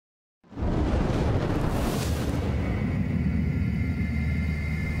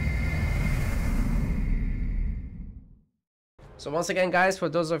So once again, guys, for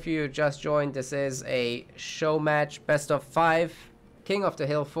those of you who just joined, this is a show match, best of 5, King of the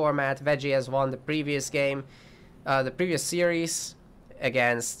Hill format. Vegie has won the previous game, the previous series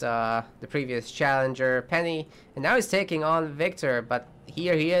against the previous challenger, Penny, and now he's taking on Victor. But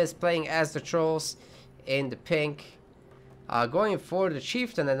here he is playing as the trolls in the pink, going for the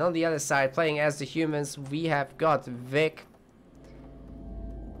chieftain, and on the other side playing as the humans, we have got Vic.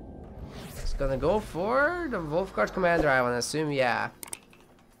 Gonna go for the Wolfguard Commander, I want to assume, yeah.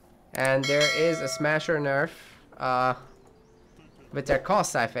 And there is a Smasher nerf with their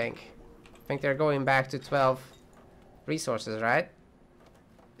cost, I think. I think they're going back to 12 resources, right?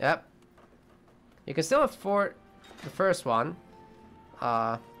 Yep. You can still afford the first one,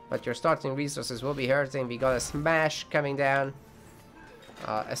 but your starting resources will be hurting. We got a Smash coming down,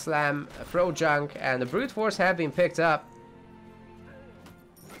 a Slam, a Pro Junk, and the Brute Force have been picked up.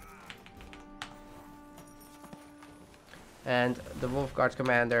 And the Wolfguard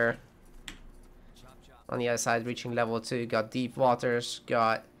Commander on the other side reaching level 2. Got Deep Waters,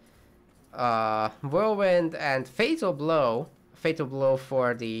 got Whirlwind and Fatal Blow. Fatal Blow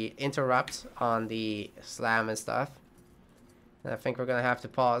for the interrupt on the Slam and stuff. And I think we're gonna have to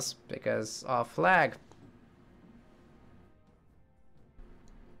pause because of flag.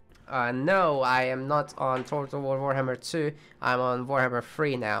 No, I am not on Total War Warhammer 2. I'm on Warhammer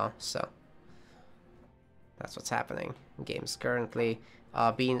 3 now, so that's what's happening. Game's currently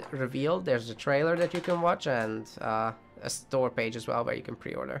being revealed. There's a trailer that you can watch and a store page as well where you can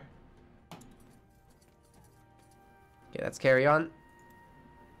pre-order. Okay, let's carry on.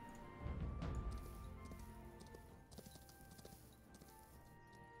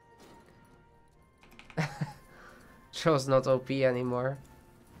 Show's not OP anymore.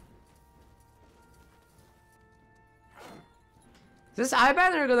 Is this eye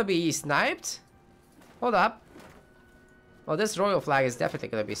banner gonna be sniped? Hold up. Well, this royal flag is definitely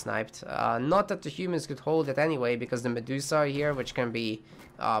going to be sniped. Not that the humans could hold it anyway, because the Medusa are here, which can be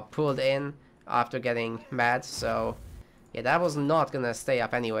pulled in after getting mad. So, yeah, that was not going to stay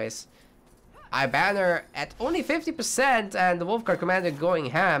up anyways. Eye banner at only 50%, and the Wolfguard Commander going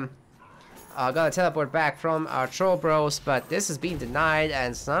ham. Gotta teleport back from our troll bros, but this has been denied,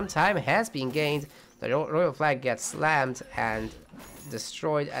 and some time has been gained. The royal flag gets slammed and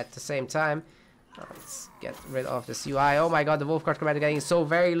destroyed at the same time. Let's get rid of this UI. Oh my god, the Wolfguard Commander getting so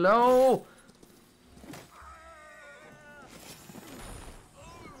very low.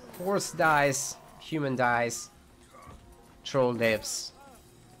 Horse dies, human dies, troll lives.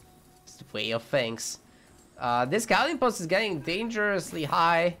 It's the way of things. This scouting post is getting dangerously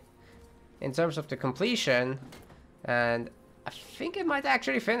high in terms of the completion, and I think it might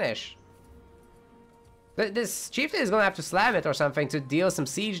actually finish. This chieftain is gonna have to slam it or something to deal some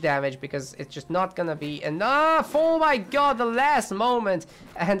siege damage, because it's just not gonna be enough. Oh my god, the last moment,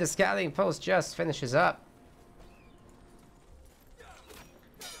 and the scouting post just finishes up.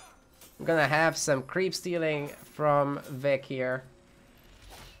 I'm gonna have some creep stealing from Vic here.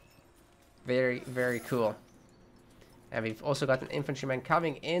 Very, very cool. And we've also got an infantryman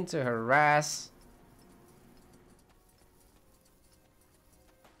coming in to harass.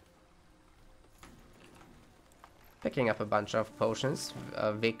 Picking up a bunch of potions.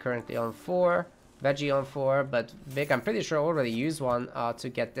 Vic currently on 4, Vegie on 4, but Vic, I'm pretty sure, already used one to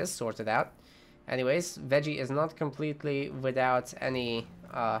get this sorted out. Anyways, Vegie is not completely without any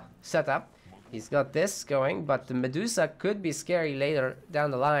setup. He's got this going, but the Medusa could be scary later down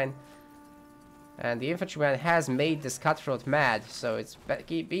the line. And the infantryman has made this cutthroat mad, so it's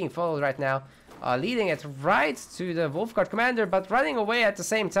being followed right now. Leading it right to the Wolfguard Commander, but running away at the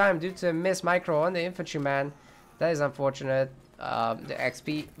same time due to a miss micro on the infantryman. That is unfortunate. The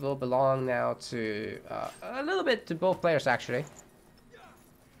XP will belong now to a little bit to both players, actually.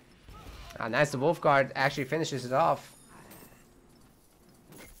 Nice, the Wolfguard actually finishes it off.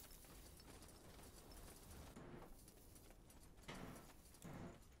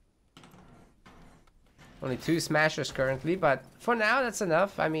 Only 2 smashers currently, but for now that's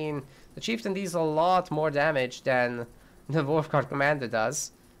enough. I mean, the chieftain deals a lot more damage than the Wolfguard Commander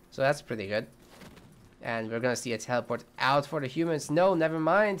does, so that's pretty good. And we're gonna see a teleport out for the humans. No, never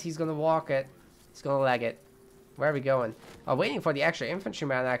mind. He's gonna walk it. He's gonna leg it. Where are we going? Waiting for the extra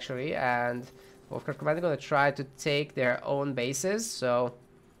infantryman, actually. And Wolfguard Commander gonna try to take their own bases. So,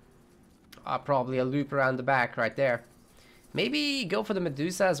 probably a loop around the back right there. Maybe go for the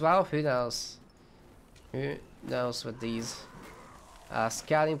Medusa as well. Who knows? Who knows with these?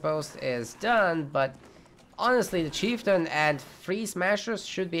 Scouting post is done, but honestly, the chieftain and 3 smashers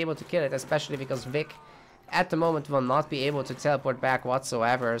should be able to kill it, especially because Vic at the moment will not be able to teleport back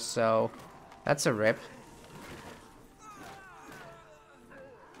whatsoever, so that's a rip.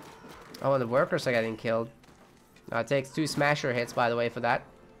 Oh, and the workers are getting killed. It takes 2 smasher hits, by the way, for that.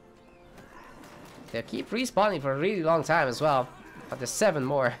 They keep respawning for a really long time as well. But there's 7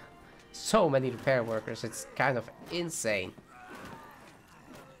 more. So many repair workers. It's kind of insane.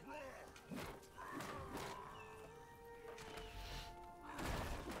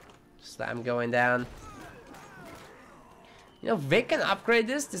 Slam going down. You know, Vic can upgrade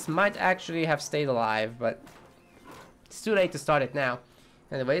this. This might actually have stayed alive, but it's too late to start it now.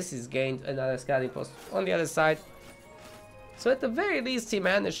 Anyways, he's gained another scouting post on the other side. So at the very least, he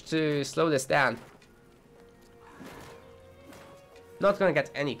managed to slow this down. Not gonna get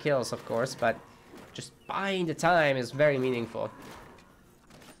any kills, of course, but just buying the time is very meaningful.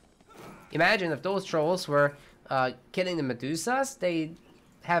 Imagine if those trolls were killing the Medusas, they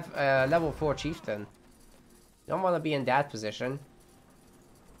have a level 4 chieftain. You don't want to be in that position.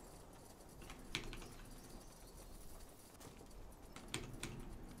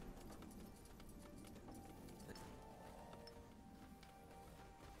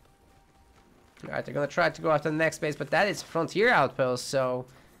 Alright, they're gonna try to go after the next base, but that is Frontier Outpost, so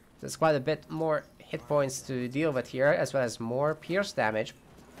there's quite a bit more hit points to deal with here, as well as more pierce damage.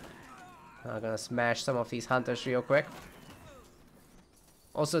 I'm gonna smash some of these hunters real quick.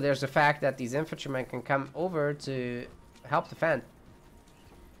 Also, there's the fact that these infantrymen can come over to help defend.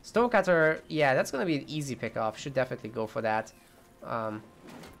 Stonecutter, yeah, that's gonna be an easy pick off. Should definitely go for that.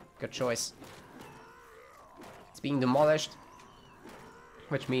 Good choice. It's being demolished,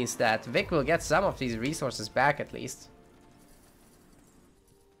 which means that Vic will get some of these resources back at least.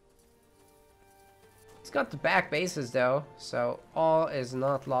 He's got the back bases though, so all is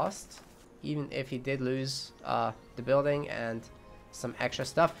not lost. Even if he did lose the building and some extra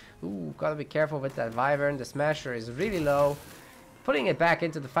stuff. Ooh, gotta be careful with that Wyvern. The Smasher is really low. Putting it back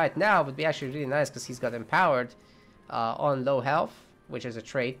into the fight now would be actually really nice because he's got empowered on low health, which is a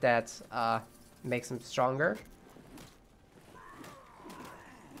trait that makes him stronger.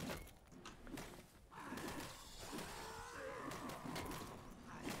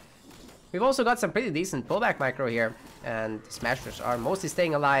 We've also got some pretty decent pullback micro here, and the Smashers are mostly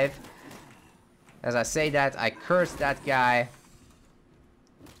staying alive. As I say that, I curse that guy.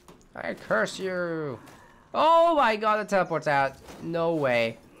 I curse you. Oh my god, it teleports out. No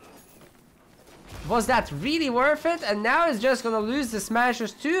way. Was that really worth it? And now it's just gonna lose the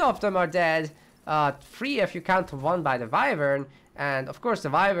Smashers. 2 of them are dead. 3 if you count 1 by the Wyvern. And of course the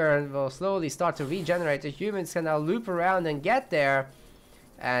Wyvern will slowly start to regenerate. The humans can now loop around and get there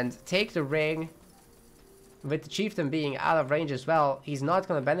and take the ring. With the Chieftain being out of range as well, he's not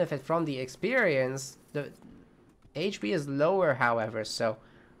gonna benefit from the experience. The HP is lower, however, so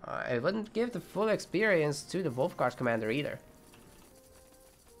it wouldn't give the full experience to the Wolfguard commander either.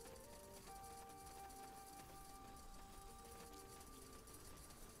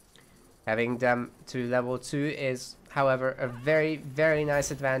 Having them to level 2 is, however, a very, very nice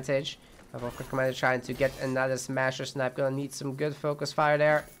advantage. The Wolfguard commander trying to get another Smasher Snipe. Gonna need some good focus fire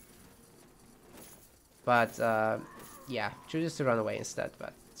there. But, yeah, chooses to run away instead.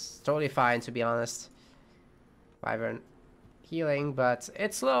 But it's totally fine, to be honest. Wyvern healing, but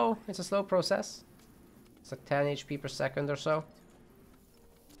it's slow. It's a slow process. It's like 10 HP per second or so.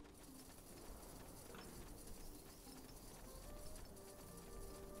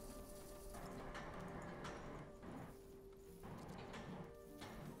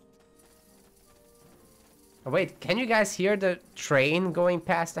 Oh, wait, can you guys hear the train going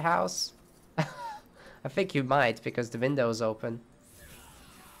past the house? I think you might, because the window is open.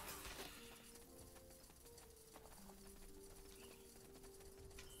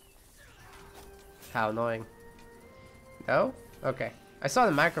 How annoying. No? Okay. I saw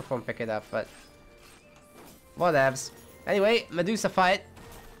the microphone pick it up, but whatevs. Anyway, Medusa fight.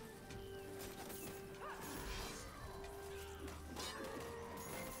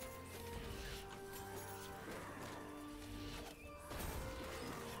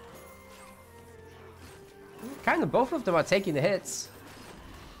 Kind of both of them are taking the hits.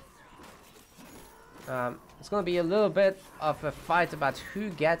 It's gonna be a little bit of a fight about who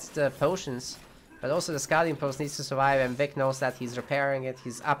gets the potions. But also the scouting post needs to survive, and Vic knows that. He's repairing it,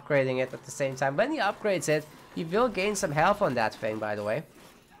 he's upgrading it at the same time. When he upgrades it, he will gain some health on that thing, by the way.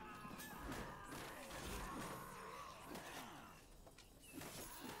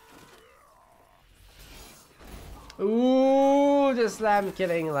 Ooh, the slam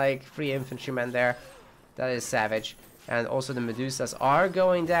killing like 3 infantrymen there. That is savage. And also the Medusas are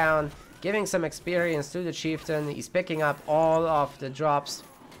going down, giving some experience to the Chieftain. He's picking up all of the drops.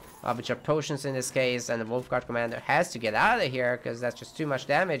 Which are potions in this case, and the Wolfguard commander has to get out of here because that's just too much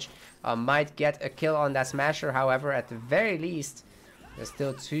damage. Might get a kill on that Smasher, however, at the very least. There's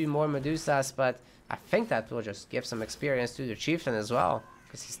still 2 more Medusas, but I think that will just give some experience to the Chieftain as well,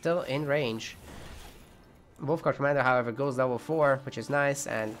 because he's still in range. Wolfguard Commander, however, goes level 4, which is nice,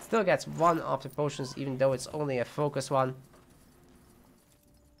 and still gets 1 of the potions, even though it's only a focus one.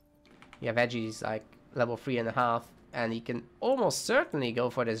 Yeah, Vegie's like level 3.5, and he can almost certainly go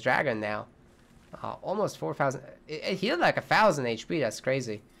for this dragon now. Almost 4,000. It healed like 1,000 HP, that's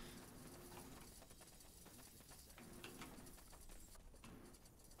crazy.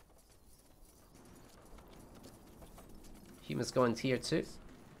 Humans go in tier 2.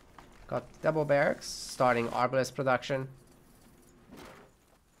 Got double barracks, starting Arbalest production.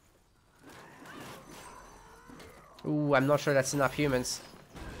 Ooh, I'm not sure that's enough humans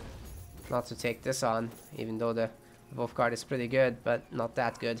not to take this on, even though the Wolf Guard is pretty good, but not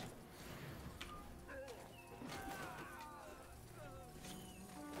that good.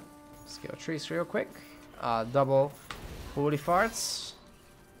 Skill trees real quick. Double Holy Farts,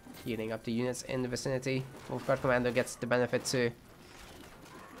 healing up the units in the vicinity. Wolf Guard Commander gets the benefit too.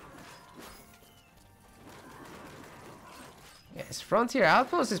 Yeah, his Frontier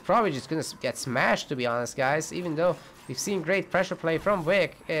Outpost is probably just gonna get smashed, to be honest, guys. Even though we've seen great pressure play from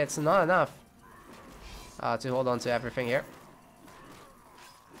Vic, it's not enough to hold on to everything here.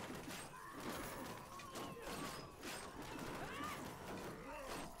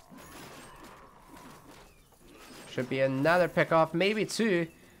 Should be another pick off, maybe 2.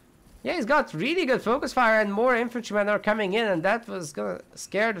 Yeah, he's got really good focus fire and more infantrymen are coming in, and that was gonna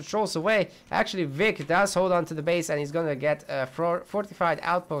scare the trolls away. Actually, Vic does hold on to the base, and he's gonna get a fortified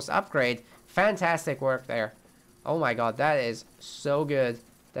outpost upgrade. Fantastic work there. Oh my god, that is so good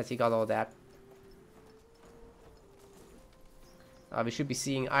that he got all that. We should be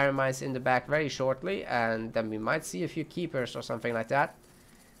seeing iron mines in the back very shortly, and then we might see a few keepers or something like that.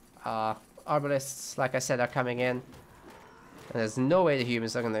 Arbalists, like I said, are coming in. And there's no way the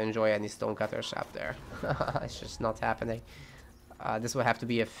humans are going to enjoy any stonecutters up there. It's just not happening. This will have to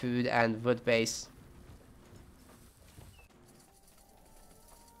be a food and wood base.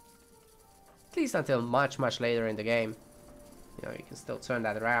 At least until much, much later in the game. You know, you can still turn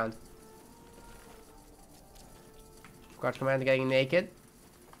that around. Guard Commander getting naked.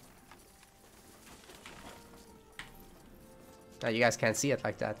 Now you guys can't see it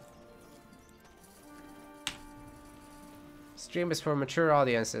like that. Stream is for mature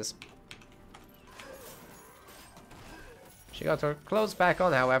audiences. She got her clothes back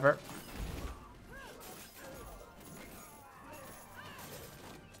on, however.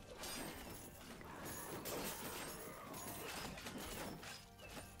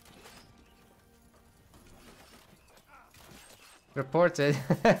 Reported.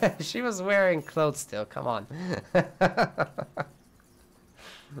 She was wearing clothes still, come on.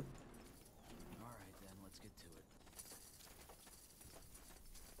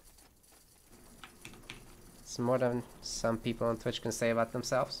 It's more than some people on Twitch can say about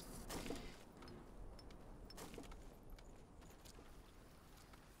themselves.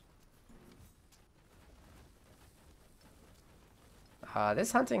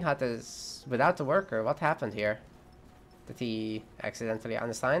 This hunting hut is without the worker. What happened here? Did he accidentally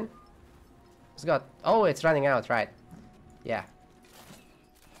unassign? It's got... Oh, it's running out, right. Yeah.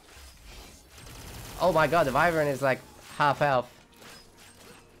 Oh my god, the Wyvern is like half health.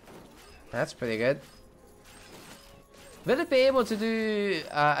 That's pretty good. Will it be able to do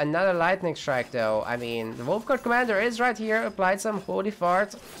another lightning strike though? I mean, the Wolfguard Commander is right here, applied some holy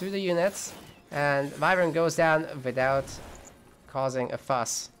fart to the units, and Wyvern goes down without causing a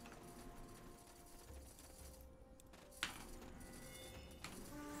fuss.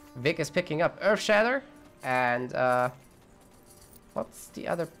 Vic is picking up Earth Shatter, and what's the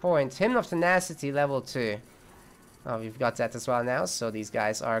other point? Hymn of Tenacity level 2. Oh, we've got that as well now, so these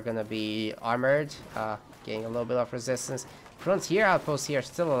guys are gonna be armored. Getting a little bit of resistance. Frontier outpost here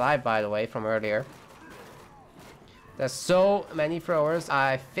still alive, by the way, from earlier. There's so many throwers.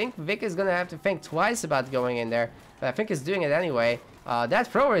 I think Vic is gonna have to think twice about going in there, but I think he's doing it anyway. That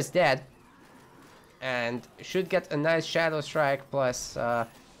thrower is dead, and should get a nice shadow strike plus.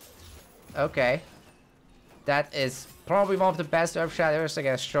 Okay, that is probably one of the best Earth Shatters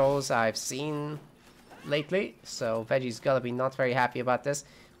against trolls I've seen lately. So Veggie's gotta be not very happy about this.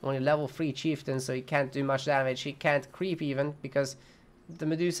 Only level 3 chieftain, so he can't do much damage. He can't creep even, because the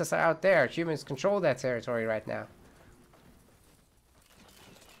Medusas are out there. Humans control that territory right now.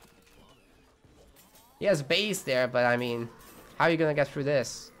 He has base there, but I mean, how are you gonna get through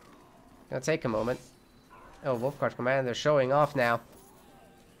this? Gonna take a moment. Oh, Wolfguard Commander showing off now.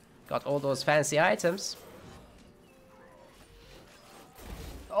 Got all those fancy items.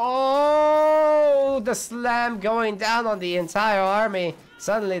 Oh, the slam going down on the entire army.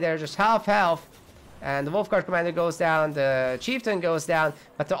 Suddenly they're just half health. And the Wolf Guard Commander goes down, the Chieftain goes down.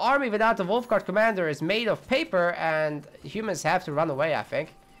 But the army without the Wolf Guard Commander is made of paper, and humans have to run away, I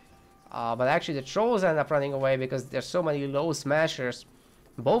think. But actually the Trolls end up running away because there's so many low smashers.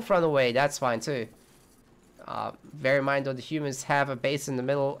 Both run away, that's fine too. Bear in mind though, the humans have a base in the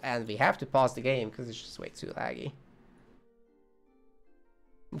middle, and we have to pause the game because it's just way too laggy.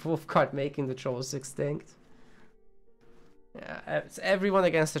 Wolf Guard making the Trolls extinct. Yeah, it's everyone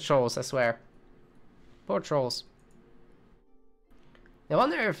against the Trolls, I swear. Poor Trolls. I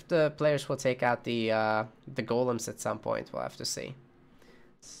wonder if the players will take out the golems at some point. We'll have to see.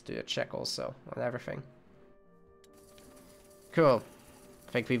 Let's do a check also on everything. Cool.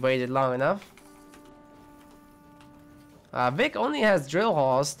 I think we waited long enough. Vic only has drill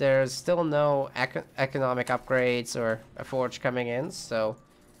halls. There's still no economic upgrades or a forge coming in, so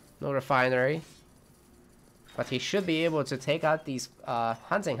no refinery. But he should be able to take out these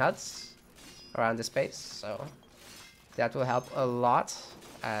hunting huts around the space, so that will help a lot,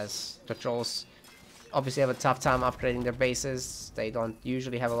 as the Trolls obviously have a tough time upgrading their bases. They don't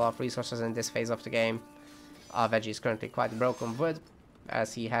usually have a lot of resources in this phase of the game. Vegie is currently quite broken wood,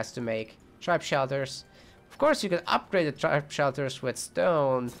 as he has to make tribe shelters. Of course, you can upgrade the tribe shelters with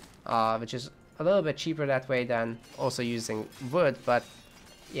stone, which is a little bit cheaper that way than also using wood, but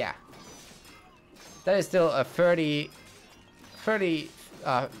yeah. That is still a 30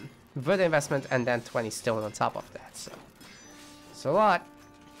 wood investment and then 20 stone on top of that, so it's a lot.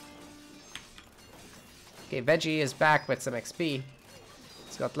 Okay, Vegie is back with some XP.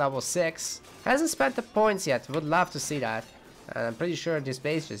 He's got level 6. Hasn't spent the points yet, would love to see that. And I'm pretty sure this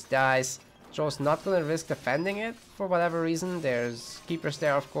base just dies. Troll's not gonna risk defending it for whatever reason. There's keepers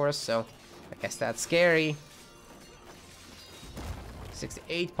there, of course, so I guess that's scary.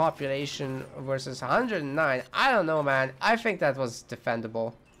 68 population versus 109. I don't know, man. I think that was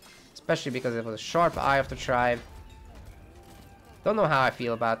defendable. Especially because it was a sharp eye of the tribe. Don't know how I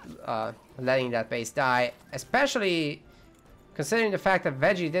feel about letting that base die. Especially considering the fact that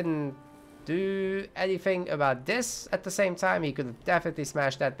Vegie didn't do anything about this at the same time. He could have definitely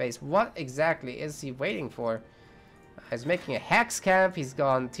smashed that base. What exactly is he waiting for? He's making a hex camp. He's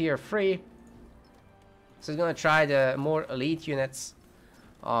gone tier 3. So he's gonna try the more elite units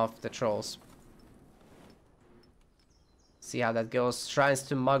of the Trolls. See how that goes. Shrines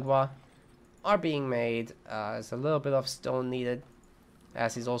to Magwa are being made. There's a little bit of stone needed,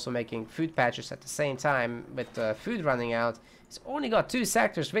 as he's also making food patches at the same time. With the food running out, he's only got 2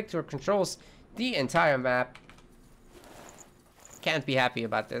 sectors. Victor controls the entire map. Can't be happy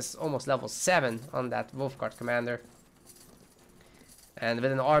about this. Almost level 7 on that Wolf Guard Commander. And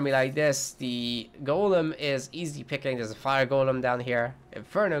with an army like this, the golem is easy picking. There's a fire golem down here.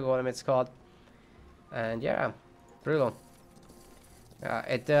 Inferno golem it's called. And yeah, brutal.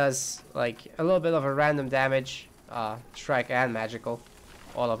 It does like a little bit of a random damage. Strike and magical.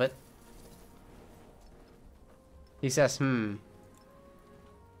 All of it. He says,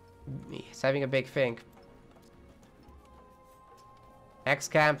 He's having a big think. X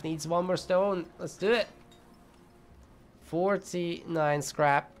camp needs 1 more stone. Let's do it. 49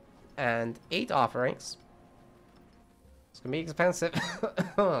 scrap and 8 offerings. It's gonna be expensive.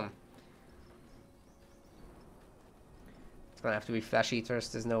 It's gonna have to be flesh eaters.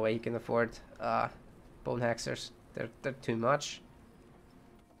 There's no way you can afford bone hexers. They're too much.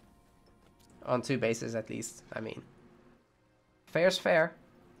 On 2 bases at least. I mean, fair's fair.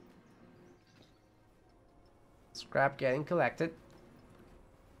 Scrap getting collected.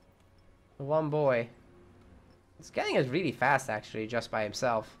 1 boy. He's getting it really fast, actually, just by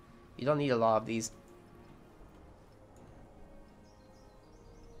himself. You don't need a lot of these.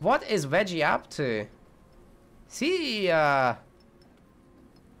 What is Vegie up to? Is he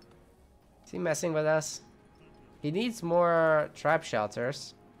messing with us? He needs more trap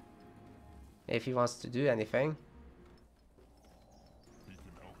shelters. If he wants to do anything.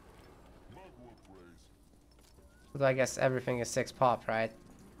 Although I guess everything is 6 pop, right?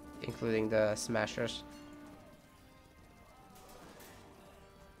 Including the smashers.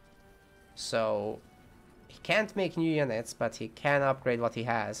 So, he can't make new units, but he can upgrade what he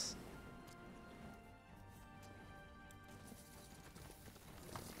has.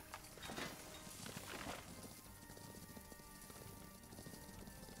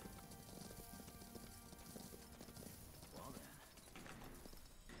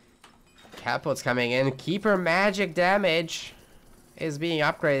 Catapult's coming in. Keeper magic damage is being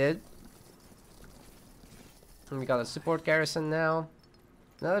upgraded. And we got a support garrison now.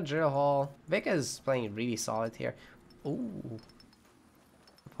 Another drill hall. Vic is playing really solid here. Ooh.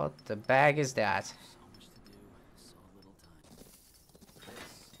 What the bag is that?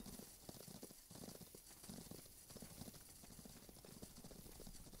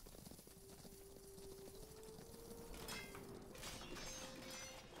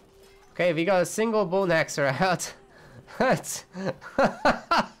 Okay, we got a single bone hexer out. That's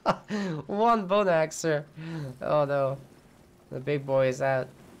one bone hexer. Oh no. The big boy is out.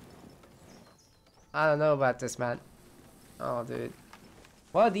 I don't know about this, man. Oh, dude.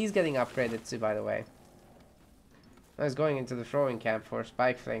 What are these getting upgraded to, by the way? I was going into the throwing camp for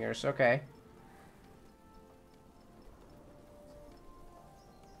spike flingers. Okay.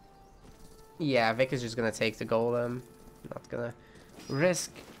 Yeah, Vic is just gonna take the golem. Not gonna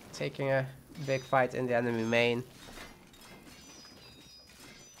risk taking a big fight in the enemy main.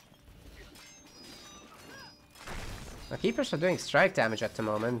 The keepers are doing strike damage at the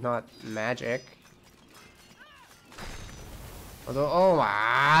moment, not magic. Although, oh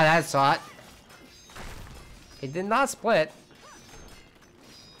my, that's hot. It did not split.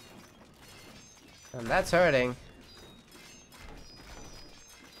 And that's hurting.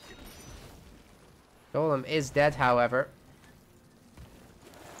 Golem is dead, however.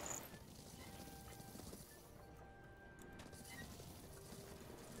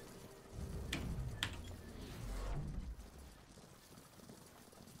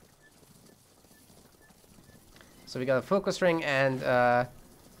 So we got a focus ring and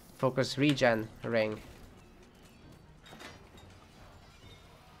focus regen ring.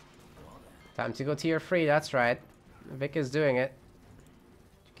 Time to go tier 3, that's right. Vic is doing it.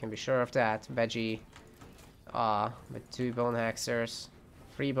 You can be sure of that. Vegie. With 2 bone hexers.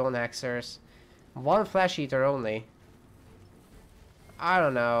 3 bone hexers. 1 flesh eater only. I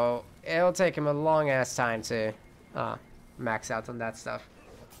don't know. It'll take him a long ass time to max out on that stuff.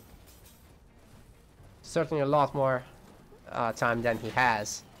 Certainly a lot more time than he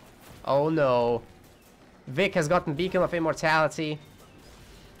has. Oh no. Vic has gotten Beacon of Immortality.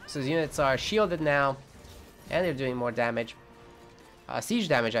 So his units are shielded now. And they're doing more damage. Siege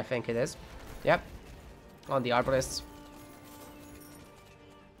damage, I think it is. Yep. On the Arbalists.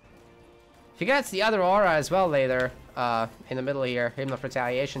 If he gets the other aura as well later, in the middle here, Hymn of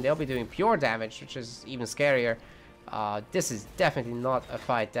Retaliation, they'll be doing pure damage, which is even scarier. This is definitely not a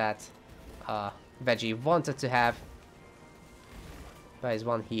fight that Vegie wanted to have. But it's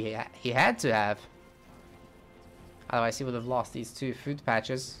one he had to have. Otherwise he would have lost these 2 food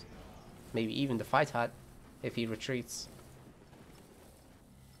patches. Maybe even the fight hut if he retreats.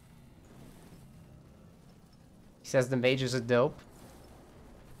 He says the mages are dope.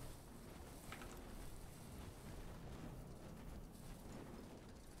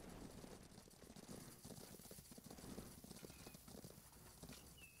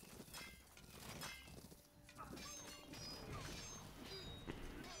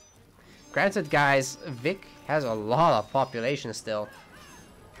 Granted, guys, Vic has a lot of population still.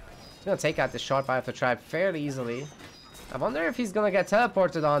 He's gonna take out the Short Bite of the Tribe fairly easily. I wonder if he's gonna get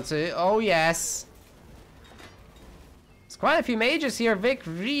teleported onto. Oh, yes. There's quite a few mages here. Vic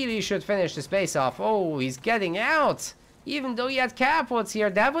really should finish this base off. Oh, he's getting out. Even though he had catapults here,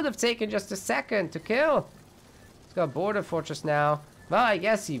 that would have taken just a second to kill. He's got Border Fortress now. Well, I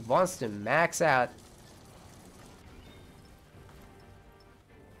guess he wants to max out.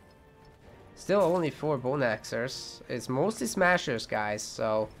 Still only 4 bone hexers. It's mostly smashers, guys,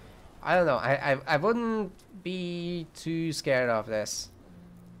 so I don't know. I wouldn't be too scared of this.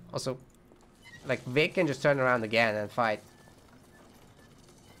 Also, like, Vic can just turn around again and fight.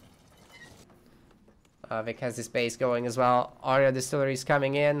 Vic has this base going as well. Aria Distillery's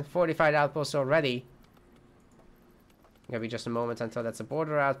coming in. Fortified outpost already. Gonna be just a moment until that's a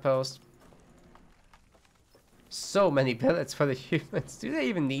border outpost. So many billets for the humans. Do they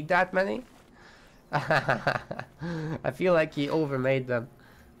even need that many? I feel like he overmade them.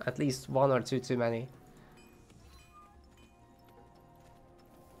 At least 1 or 2 too many.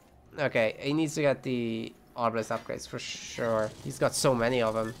 Okay, he needs to get the Arbalist upgrades for sure. He's got so many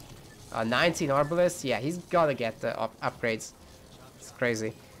of them. 19 Arbalists? Yeah, he's gotta get the upgrades. It's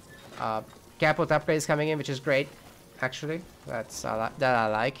crazy. Capot upgrades coming in, which is great. Actually, that I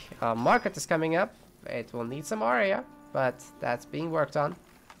like. Market is coming up. It will need some Aria, but that's being worked on.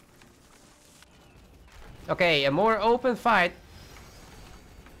 Okay, a more open fight.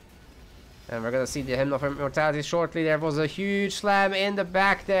 And we're gonna see the Hymn of Immortality shortly. There was a huge slam in the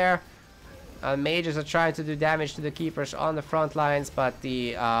back there. Mages are trying to do damage to the keepers on the front lines, but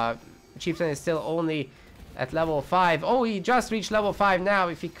the Chieftain is still only at level 5. Oh, he just reached level 5 now.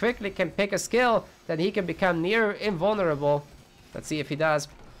 If he quickly can pick a skill, then he can become near invulnerable. Let's see if he does.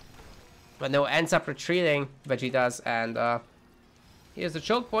 But no, ends up retreating, but he does. And here's the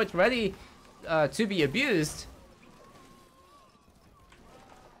choke point ready to be abused.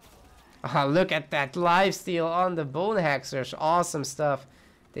 Look at that lifesteal on the Bone Hexers. Awesome stuff.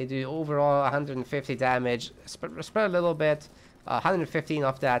 They do overall 150 damage. Spread a little bit. 115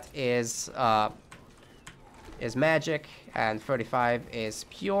 of that is magic, and 35 is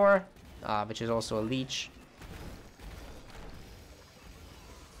pure, which is also a leech.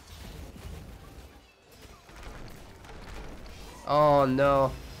 Oh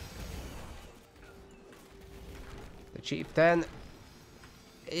no. The chieftain.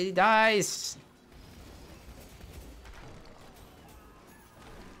 He dies.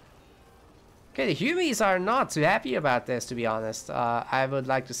 Okay, the Humies are not too happy about this, to be honest. I would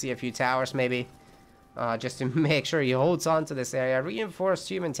like to see a few towers, maybe. Just to make sure he holds on to this area. Reinforced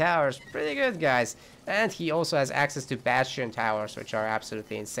human towers. Pretty good, guys. And he also has access to bastion towers, which are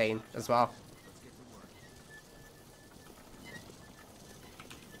absolutely insane as well.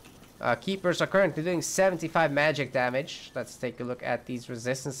 Keepers are currently doing 75 magic damage. Let's take a look at these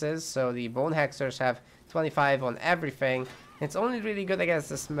resistances. So the Bone Hexers have 25 on everything. It's only really good against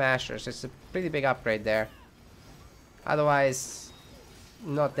the Smashers. It's a pretty big upgrade there. Otherwise,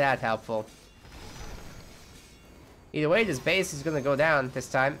 not that helpful. Either way, this base is gonna go down this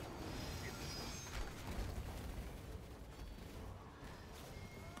time.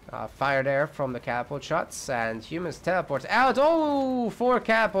 Fire there from the catapult shots, and humans teleport out. Oh, 4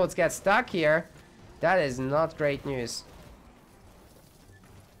 catapults get stuck here. That is not great news.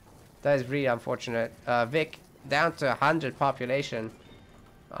 That is really unfortunate. Vic down to 100 population.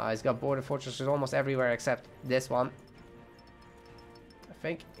 He's got border fortresses almost everywhere except this one. I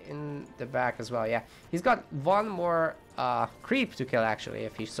think in the back as well. Yeah, he's got one more creep to kill actually,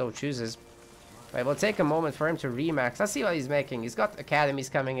 if he so chooses. Right, we'll take a moment for him to remax. Let's see what he's making. He's got academies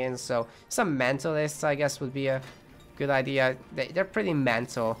coming in, so some mentalists, I guess, would be a good idea. They're pretty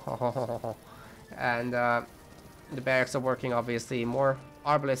mental. And the barracks are working, obviously. More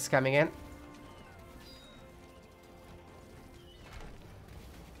arbalists coming in.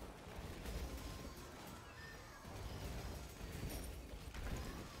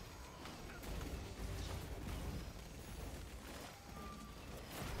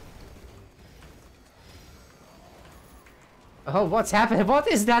 Oh, what's happening? What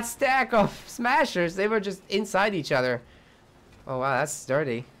is that stack of smashers? They were just inside each other. Oh wow, that's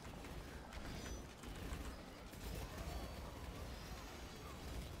dirty.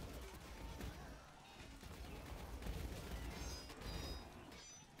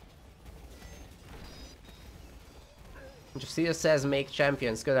 Justia says make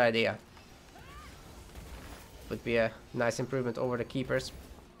champions. Good idea. Would be a nice improvement over the keepers.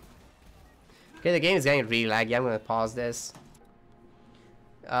 Okay, the game is getting really laggy. I'm gonna pause this.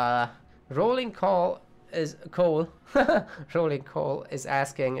 Rolling Cole is Rolling Cole is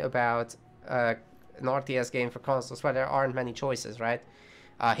asking about an RTS game for consoles where there aren't many choices, right?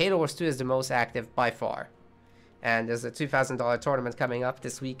 Halo Wars 2 is the most active by far, and there's a $2,000 tournament coming up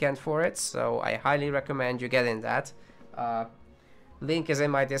this weekend for it, so I highly recommend you get in that. Link is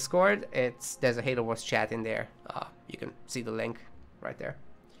in my Discord. There's a Halo Wars chat in there. You can see the link right there.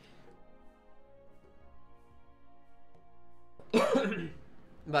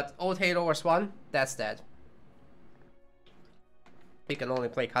 But old Halo Wars 1, that's dead. You can only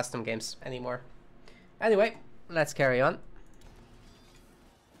play custom games anymore. Anyway, let's carry on.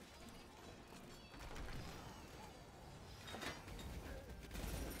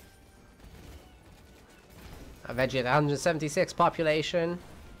 Vegie at 176 population.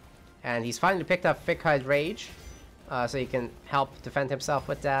 And he's finally picked up Thick-Hide Rage. So he can help defend himself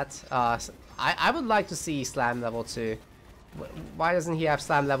with that. I would like to see Slam level 2. Why doesn't he have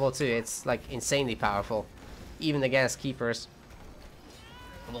Slam level 2? It's like insanely powerful. Even against keepers.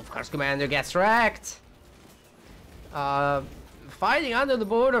 Wolfcars Commander gets wrecked. Fighting under the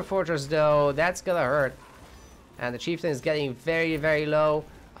border fortress though, that's gonna hurt. And the chieftain is getting very, very low.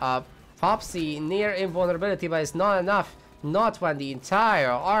 Pops the near invulnerability, but it's not enough. Not when the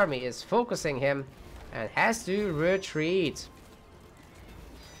entire army is focusing him and has to retreat.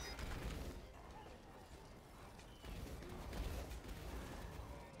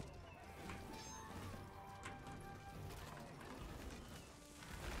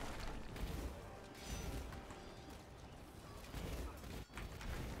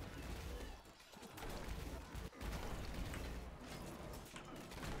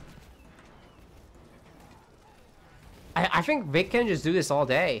 I think Vic can just do this all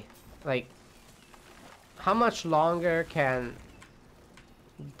day. Like, how much longer can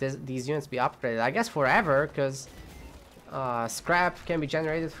these units be upgraded? I guess forever, because scrap can be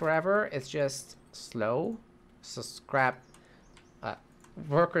generated forever. It's just slow. So scrap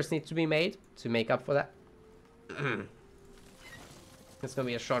workers need to be made to make up for that. It's gonna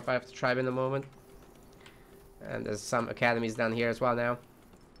be a short fight of the tribe in a moment. And there's some academies down here as well now.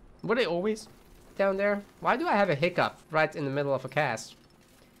 Were they always? down there? Why do I have a hiccup right in the middle of a cast?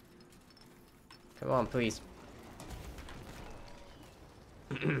 Come on, please.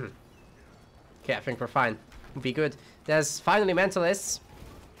 Okay, I think we're fine. We'll be good. There's finally Mentalists.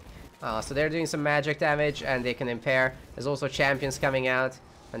 So they're doing some magic damage and they can impair. There's also champions coming out.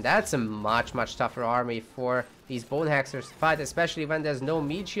 And that's a much, much tougher army for these Bone Hexers to fight, especially when there's no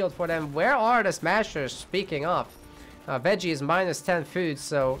meat shield for them. Where are the Smashers, speaking of? Vegie is minus 10 food,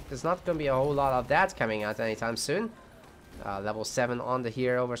 so there's not going to be a whole lot of that coming out anytime soon. Level 7 on the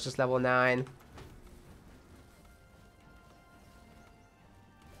hero versus level 9.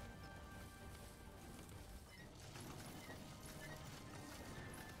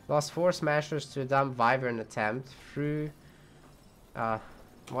 Lost 4 Smashers to a dumb Wyvern attempt through...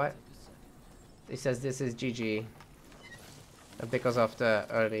 what? He says this is GG. Because of the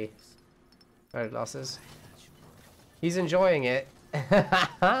early losses. He's enjoying it.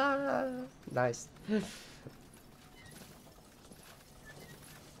 Nice.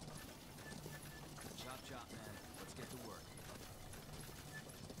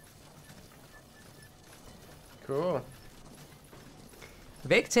 Cool.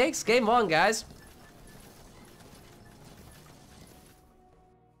 Big takes, game 1, guys.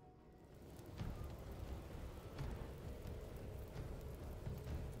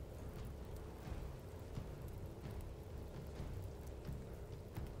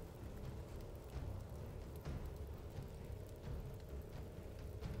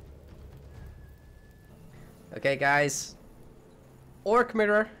 Okay, guys. Orc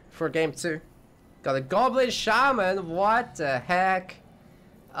Mirror for game 2. Got a Goblin Shaman. What the heck?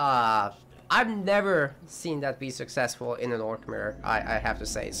 I've never seen that be successful in an Orc Mirror, I have to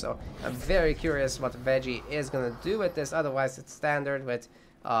say. So I'm very curious what Vegie is going to do with this. Otherwise, it's standard with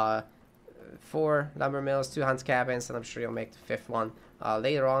 4 lumber mills, 2 hunt cabins, and I'm sure he'll make the 5th one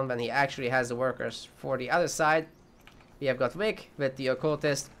later on when he actually has the workers for the other side. We have got Vic with the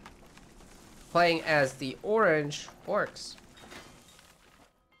Occultist playing as the orange orcs.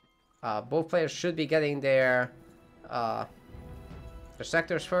 Both players should be getting their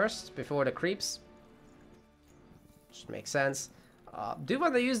sectors first before the creeps. Just makes sense. Do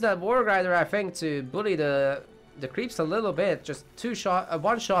want to use that Warg Rider, I think, to bully the creeps a little bit. Just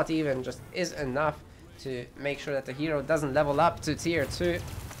 1 shot even just is enough to make sure that the hero doesn't level up to tier 2.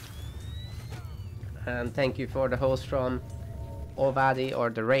 And thank you for the host from Ovadi or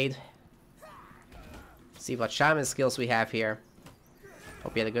the raid. See what shaman skills we have here.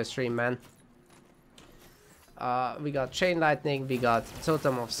 Hope you had a good stream, man. We got Chain Lightning, we got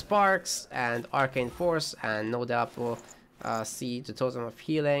Totem of Sparks and Arcane Force, and no doubt we'll see the Totem of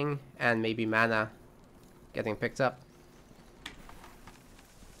Healing and maybe Mana getting picked up. He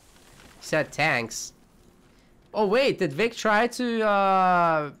said tanks. Oh wait, did Vic try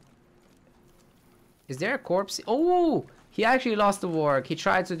to... Is there a corpse? Oh! He actually lost the Warg. He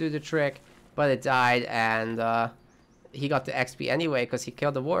tried to do the trick, but it died, and he got the XP anyway because he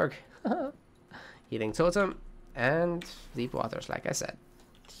killed the Warg. Healing Totem and Deep Waters, like I said.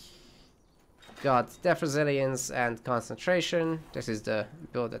 Got Death Resilience and Concentration. This is the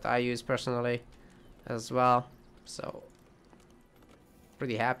build that I use personally as well. So,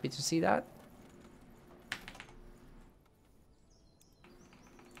 pretty happy to see that.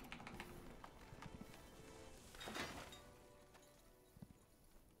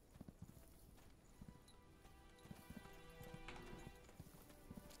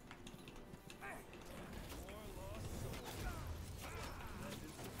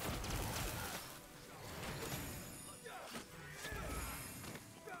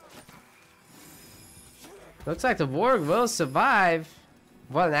 Looks like the Warg will survive.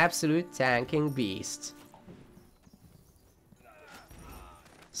 What an absolute tanking beast.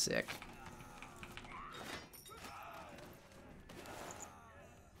 Sick.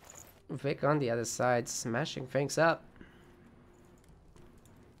 Vic on the other side, smashing things up.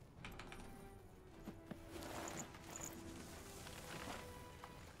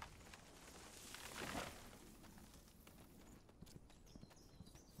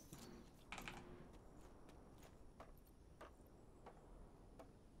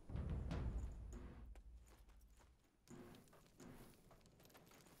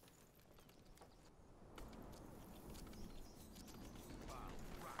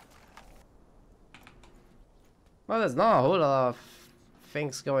 Well, there's not a whole lot of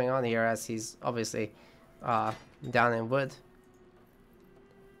things going on here as he's obviously down in wood.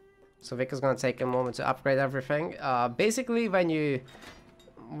 So Vic is going to take a moment to upgrade everything. Basically, when you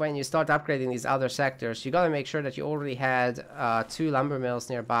start upgrading these other sectors, you got to make sure that you already had 2 lumber mills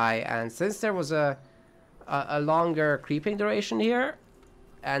nearby. And since there was a longer creeping duration here,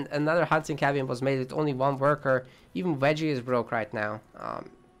 and another hunting cabin was made with only one worker. Even Vegie is broke right now.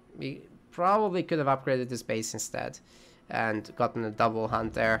 We probably could have upgraded this base instead and gotten a double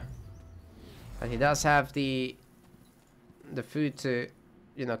hunt there. But he does have the food to,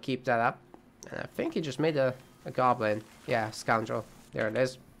 you know, keep that up. And I think he just made a goblin. Yeah, scoundrel. There it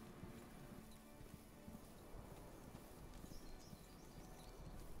is.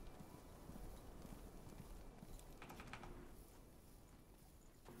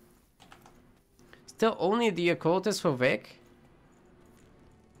 Still only the KOTH for Vic.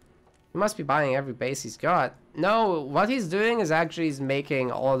 He must be buying every base he's got. No, what he's doing is actually he's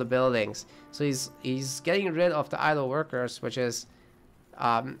making all the buildings. So he's getting rid of the idle workers, which is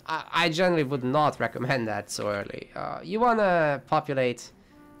I generally would not recommend that so early. You want to populate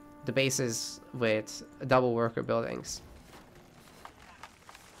the bases with double worker buildings.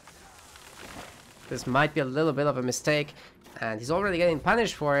 This might be a little bit of a mistake, and he's already getting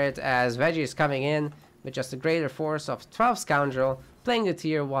punished for it as Vegie is coming in with just a greater force of 12 Scoundrel, playing the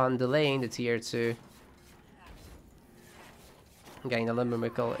tier 1, delaying the tier 2. Getting the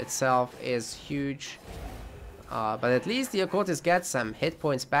Limbermickle itself is huge. But at least the KOTH gets some hit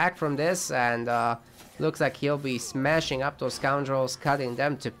points back from this, and looks like he'll be smashing up those Scoundrels, cutting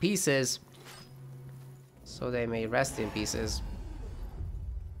them to pieces, so they may rest in pieces.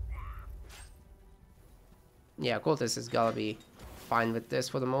 Yeah, KOTH is gonna be fine with this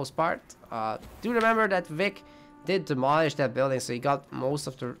for the most part. Do remember that Vic did demolish that building, so he got most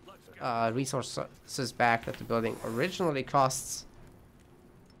of the resources back that the building originally costs.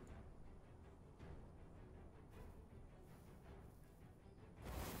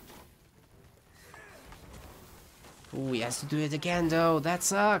 Ooh, he has to do it again though. That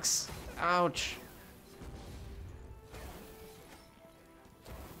sucks. Ouch.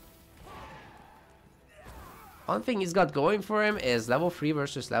 One thing he's got going for him is level 3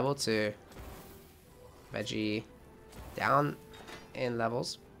 versus level 2. Vegie down in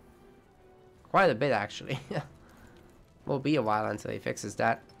levels. Quite a bit actually. Will be a while until he fixes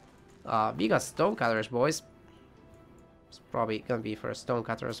that. We got stonecutters, boys. It's probably gonna be for a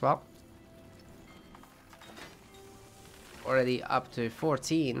stonecutter as well. Already up to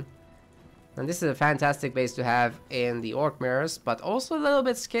 14. And this is a fantastic base to have in the Orc Mirrors, but also a little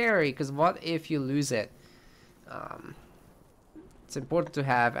bit scary, because what if you lose it? It's important to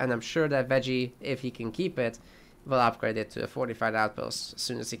have, and I'm sure that Vegie, if he can keep it, will upgrade it to a fortified outpost as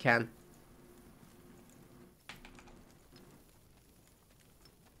soon as he can.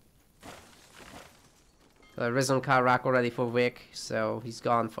 Risen Karak already for Wick, so he's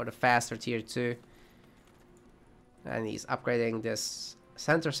gone for the faster tier 2. And he's upgrading this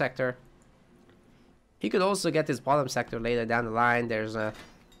center sector. He could also get this bottom sector later down the line. There's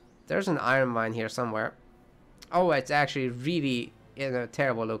an iron mine here somewhere. Oh, it's actually really in a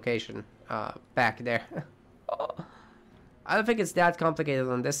terrible location back there. I don't think it's that complicated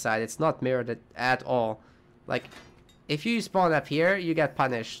on this side. It's not mirrored at all. Like, if you spawn up here, you get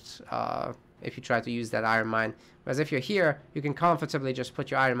punished if you try to use that iron mine. Whereas if you're here, you can comfortably just put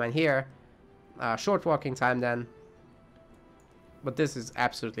your iron mine here. Short walking time then. But this is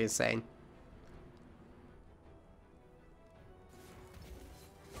absolutely insane.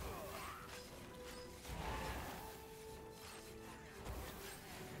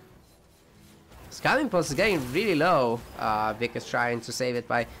 Scouting post is getting really low. Vic is trying to save it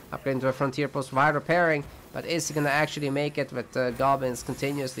by upgrading to a frontier post while repairing. But is he going to actually make it with the goblins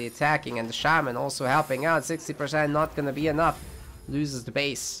continuously attacking and the shaman also helping out? 60% not going to be enough. Loses the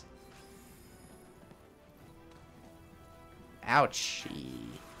base. Ouchie.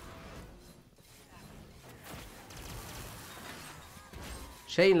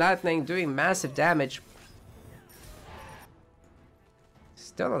 Chain Lightning doing massive damage.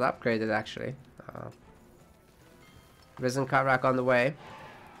 Still not upgraded actually. Risen Karak on the way.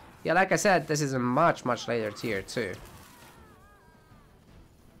 Yeah, like I said, this is a much later tier too.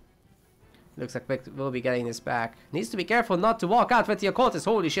 Looks like Vic will be getting this back. Needs to be careful not to walk out with the occultist.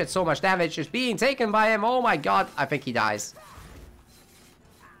 Holy shit, so much damage is being taken by him. Oh my god, I think he dies.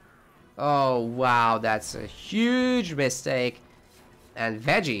 Oh wow, that's a huge mistake. And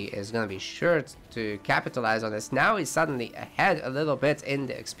Vegie is going to be sure to capitalize on this. Now he's suddenly ahead a little bit in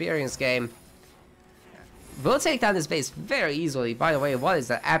the experience game. Will take down this base very easily. By the way, what is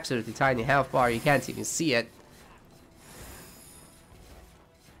that absolutely tiny health bar? You can't even see it.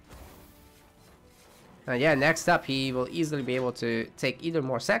 And yeah, next up he will easily be able to take either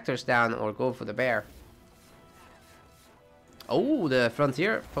more sectors down or go for the bear. Oh, the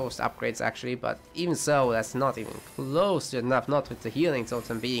frontier post upgrades actually, but even so, that's not even close to enough, not with the healing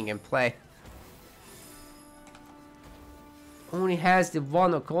totem being in play. only has the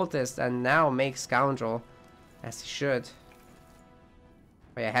one occultist and now makes Scoundrel, as he should.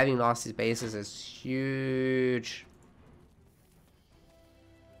 But yeah, having lost his bases is huge.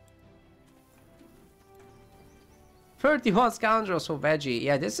 "31 Scoundrels for Vegie."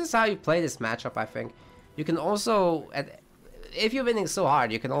 Yeah, this is how you play this matchup, I think. You can also, if you're winning so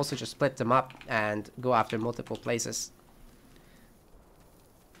hard, you can also just split them up and go after multiple places.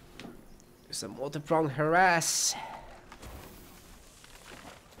 Some multi-pronged harass.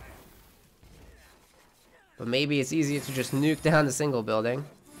 But maybe it's easier to just nuke down the single building.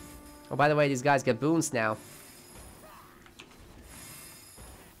 Oh, by the way, these guys get boons now.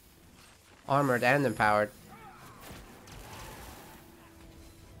 Armored and empowered.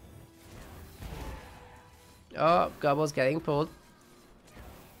 Oh, Gobble's getting pulled.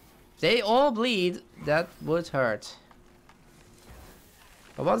 They all bleed. That would hurt.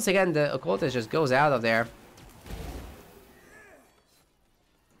 But once again, the occultist just goes out of there.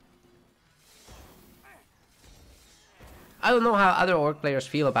 I don't know how other orc players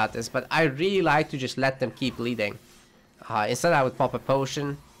feel about this, but I really like to just let them keep bleeding. Instead, I would pop a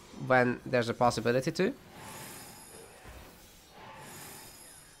potion when there's a possibility to.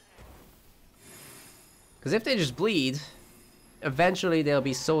 Because if they just bleed, eventually they'll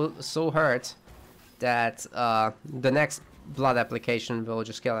be so hurt that the next blood application will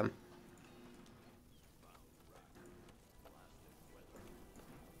just kill them.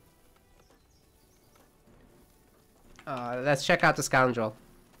 Let's check out the Scoundrel.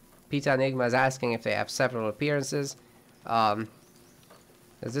 Peter Enigma is asking if they have several appearances. There's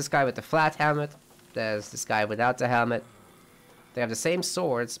this guy with the flat helmet. There's this guy without the helmet. They have the same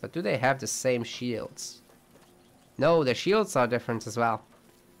swords, but do they have the same shields? No, their shields are different as well.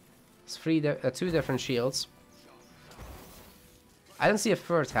 It's two different shields. I don't see a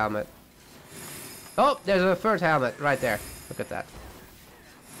third helmet. Oh, there's a third helmet right there. Look at that.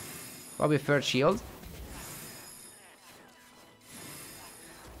 Probably a third shield.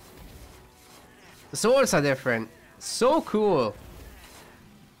 The swords are different. So cool.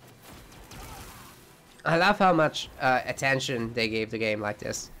 I love how much attention they gave the game like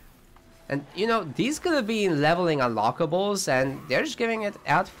this. And you know, these could have been leveling unlockables and they're just giving it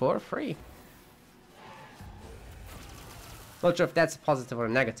out for free. Not sure if that's positive or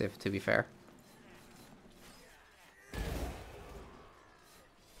negative, to be fair.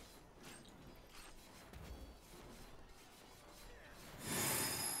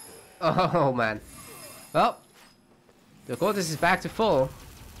 Oh man. Well, the KOTH is back to full.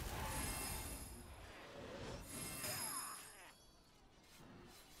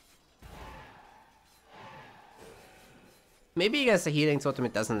 Maybe against the healing totem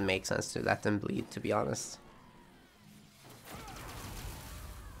it doesn't make sense to let them bleed, to be honest.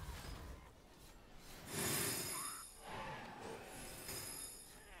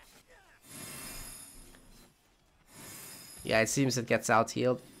 Yeah, it seems it gets out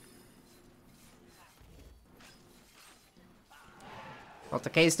healed. Not the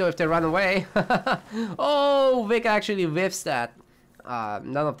case though if they run away. Oh, Vic actually whiffs that.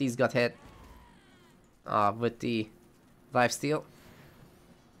 None of these got hit with the lifesteal.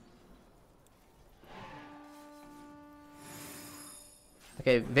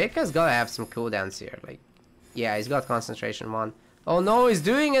 Okay, Vic has gotta have some cooldowns here. Like, yeah, he's got concentration 1. Oh no, he's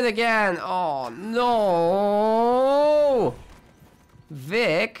doing it again! Oh no!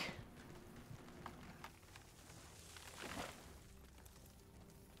 Vic!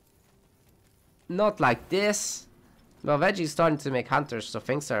 Not like this. Well, Veggie's starting to make hunters, so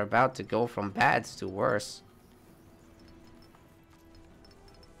things are about to go from bad to worse.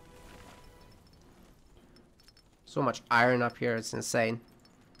 So much iron up here, it's insane.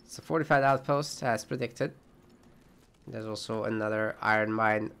 It's a fortified outpost, as predicted. There's also another iron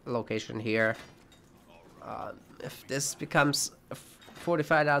mine location here. If this becomes a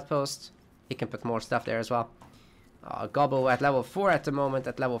fortified outpost, he can put more stuff there as well. Gobble at level 4 at the moment,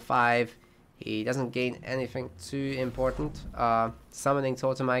 at level 5. He doesn't gain anything too important. Summoning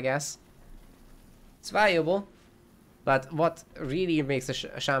totem, I guess. It's valuable. But what really makes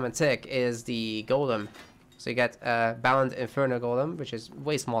a shaman tick is the golem. So you get a bound inferno golem, which is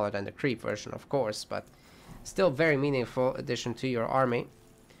way smaller than the creep version, of course, but still very meaningful addition to your army.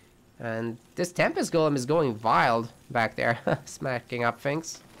 And this Tempest golem is going wild back there, smacking up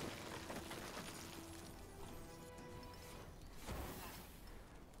things.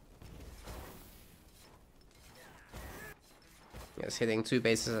 Yes, hitting 2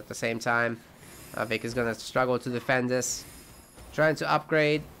 bases at the same time. Vic is gonna struggle to defend this. Trying to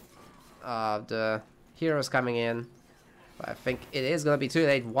upgrade. The heroes coming in. But I think it is gonna be too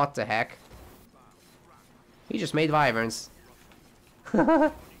late. What the heck? He just made wyverns.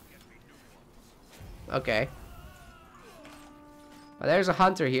 Okay. Well, there's a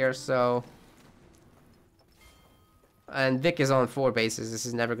hunter here, so... And Vic is on 4 bases. This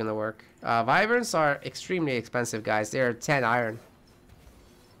is never gonna work. Wyverns are extremely expensive, guys. They're 10 iron.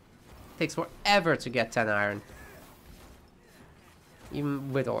 Takes forever to get 10 iron.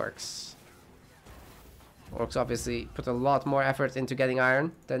 Even with orcs. Orcs obviously put a lot more effort into getting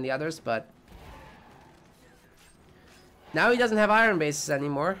iron than the others, but... Now he doesn't have iron bases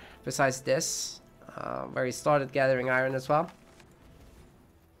anymore, besides this. Where he started gathering iron as well.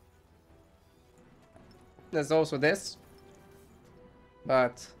 There's also this.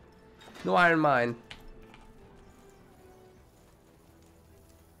 But no iron mine.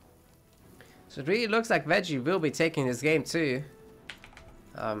 So it really looks like Vegie will be taking this game too.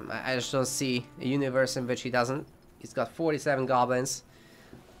 I just don't see a universe in which he doesn't. He's got 47 goblins.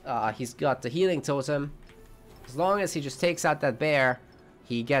 He's got the healing totem. As long as he just takes out that bear,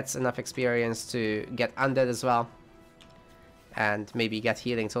 he gets enough experience to get undead as well. And maybe get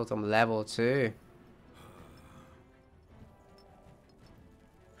healing totem level 2.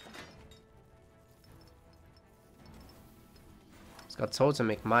 He's got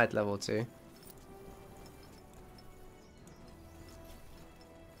totemic might level 2.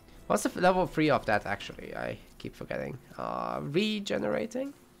 What's the level 3 of that actually? I keep forgetting.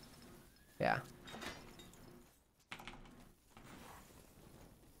 Regenerating? Yeah.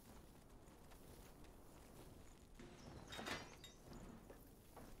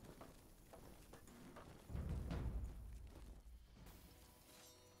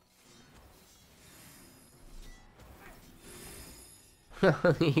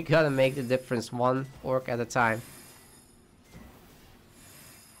 You gotta make the difference one orc at a time.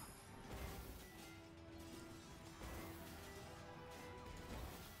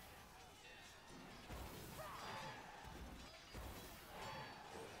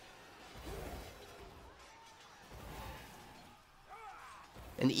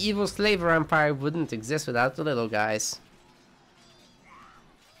 An evil slaver empire wouldn't exist without the little guys.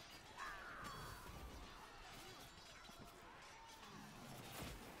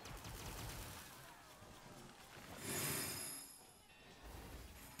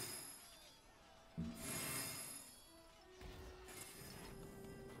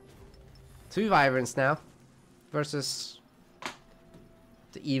 Two Wyverns now versus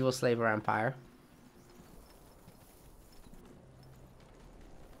the evil slaver empire.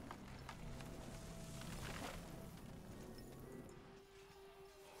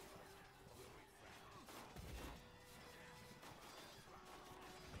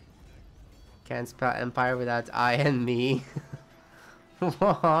 Can't spell empire without I and me.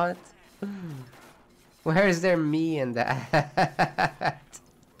 What? Where is there me in that?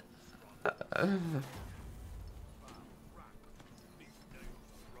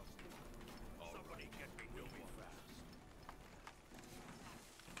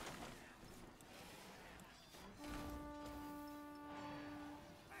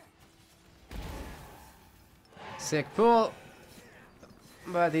 Sick pull.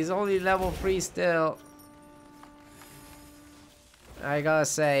 But he's only level 3 still. I gotta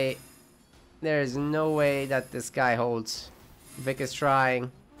say, there's no way that this guy holds. Vic is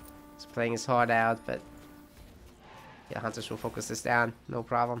trying. He's playing his heart out, but yeah, hunters will focus this down, no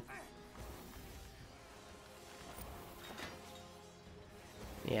problem.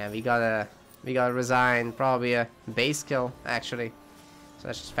 Yeah, we gotta resign. Probably a base kill, actually. So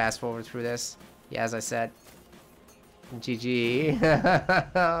let's just fast forward through this. Yeah, as I said. GG.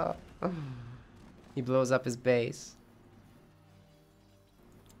 He blows up his base.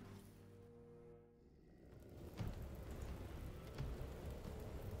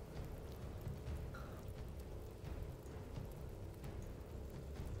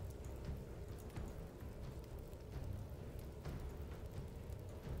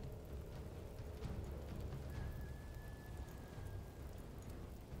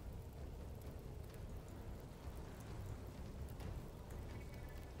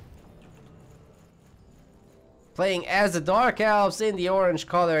 Playing as the Dark Elves in the orange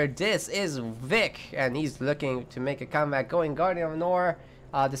color, this is Vic, and he's looking to make a comeback going Guardian of Nor.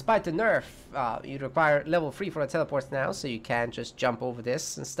 Despite the nerf, you require level 3 for the teleports now, so you can't just jump over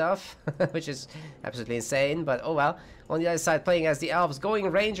this and stuff, which is absolutely insane, but oh well. On the other side, playing as the Elves,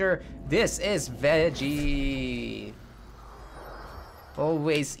 going Ranger, this is Vegie.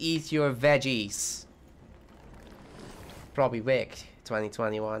 Always eat your veggies. Probably Vic,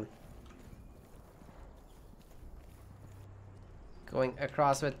 2021. Going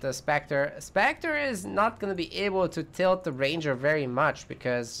across with the Spectre. Spectre is not going to be able to tilt the Ranger very much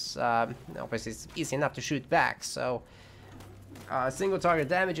because obviously it's easy enough to shoot back. So Single target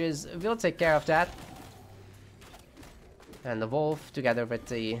damages will take care of that. And the wolf, together with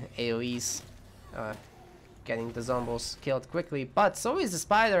the AoEs, getting the zombies killed quickly. But so is the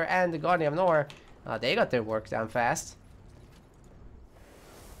spider and the Guardian of Nor. They got their work done fast.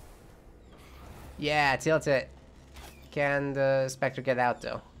 Yeah, tilt it. Can the Spectre get out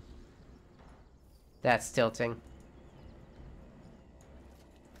though? That's tilting.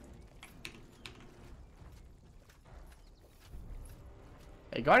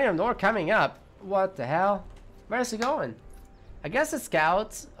 A Guardian of Nor coming up. What the hell? Where's he going? I guess the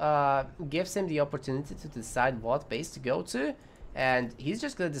scout gives him the opportunity to decide what base to go to. And he's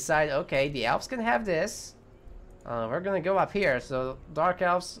just gonna decide, okay, the elves can have this. We're gonna go up here. So dark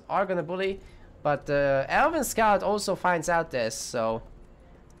elves are gonna bully. But the elven scout also finds out this. So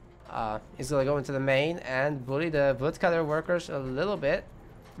he's gonna go into the main and bully the woodcutter workers a little bit.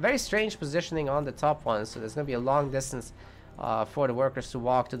 Very strange positioning on the top one. So there's gonna be a long distance for the workers to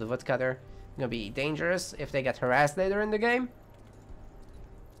walk to the woodcutter. Gonna be dangerous if they get harassed later in the game,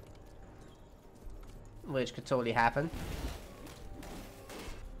 which could totally happen.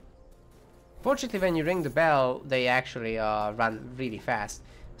 Fortunately, when you ring the bell, they actually run really fast.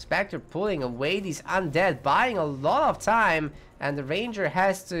 Spectre pulling away these undead, buying a lot of time, and the ranger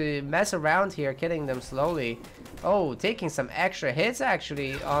has to mess around here, killing them slowly. Oh, taking some extra hits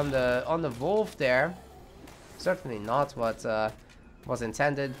actually on the wolf there. Certainly not what was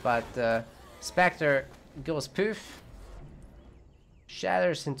intended, but Spectre goes poof,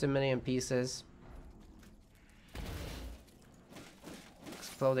 shatters into a million pieces,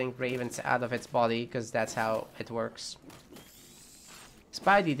 exploding ravens out of its body, because that's how it works.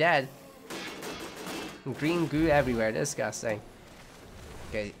 Spidey dead. Green goo everywhere, disgusting.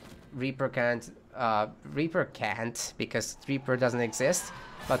 Okay, Reaper can't because Reaper doesn't exist.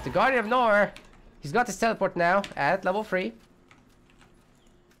 But the Guardian of Nor, he's got his teleport now at level 3.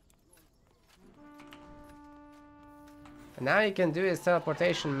 And now he can do his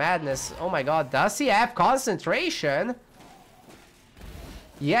teleportation madness. Oh my god, does he have concentration?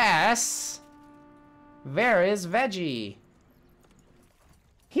 Yes! Where is Vegie?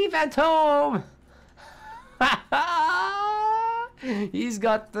 He went home! He's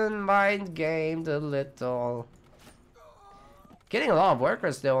gotten mind gamed a little. Getting a lot of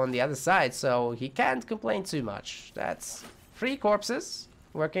workers though on the other side, so he can't complain too much. That's 3 corpses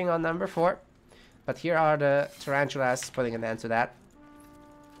working on number 4. But here are the tarantulas putting an end to that.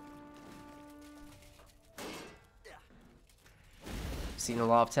 Seen a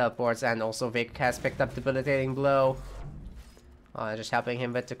lot of teleports, and also Vic has picked up debilitating blow. Just helping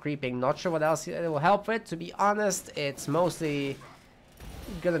him with the creeping. Not sure what else it will help with. To be honest, it's mostly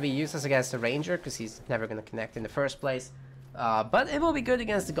gonna be useless against the ranger because he's never gonna connect in the first place. But it will be good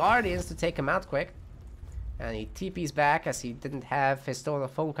against the guardians to take him out quick. And he TP's back as he didn't have his Stone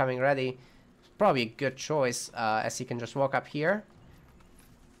of Homecoming ready. Probably a good choice as he can just walk up here.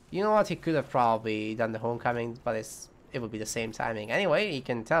 You know what? He could have probably done the Homecoming, but it would be the same timing. Anyway, he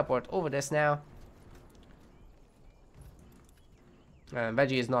can teleport over this now.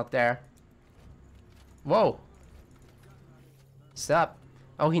 Vegie is not there. Whoa! Stop.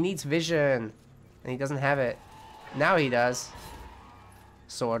 Oh, he needs vision. And he doesn't have it. Now he does.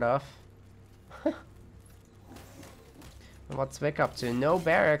 Sort of. What's Vic up to? No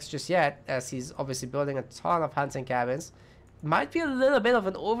barracks just yet, as he's obviously building a ton of hunting cabins. Might be a little bit of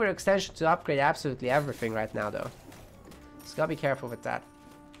an overextension to upgrade absolutely everything right now, though. Just gotta be careful with that.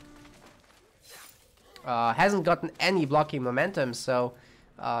 Hasn't gotten any blocking momentum, so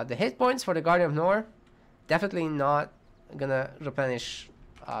the hit points for the Guardian of Nor definitely not gonna replenish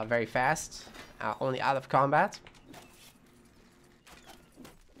very fast, only out of combat.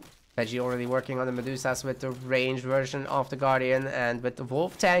 Vegie already working on the Medusas with the ranged version of the Guardian, and with the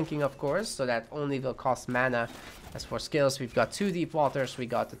Wolf tanking, of course, so that only will cost mana. As for skills, we've got 2 Deep Waters, we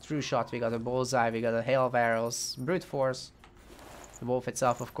got the True Shot, we got a Bullseye, we got a Hail of Arrows, Brute Force, the Wolf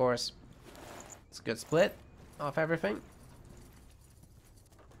itself, of course. It's a good split of everything.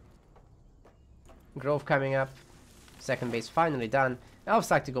 Grove coming up. Second base finally done.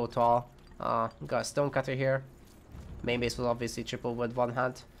 Elves like to go tall. Got a Stonecutter here. Main base will obviously triple with 1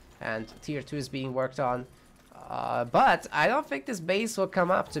 hunt. And tier 2 is being worked on. But I don't think this base will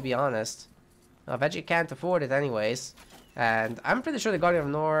come up, to be honest. Vegie can't afford it anyways. And I'm pretty sure the Guardian of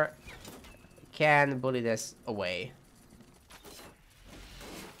Nor can bully this away.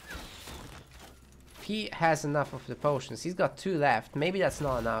 He has enough of the potions. He's got 2 left. Maybe that's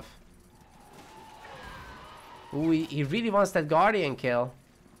not enough. Ooh, he really wants that Guardian kill.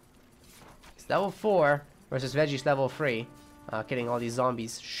 It's level 4 versus Vegie's level 3. Killing all these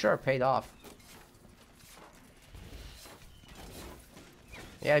zombies sure paid off.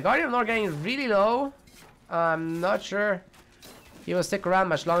 Yeah, Guardian of Nord getting really low. I'm not sure he will stick around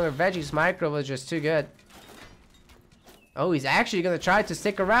much longer. Veggie's micro was just too good. Oh, he's actually gonna try to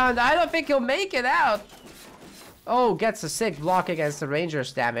stick around. I don't think he'll make it out. Oh, gets a sick block against the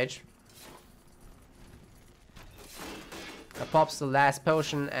Ranger's damage. Pops the last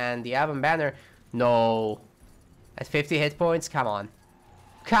potion and the album banner. No. At 50 hit points? Come on.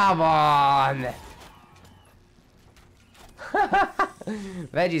 Come on!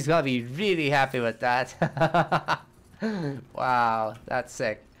 Veggie's gonna be really happy with that. Wow, that's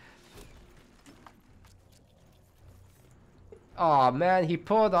sick. Oh man, he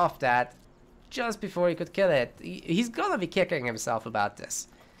pulled off that just before he could kill it. He's gonna be kicking himself about this.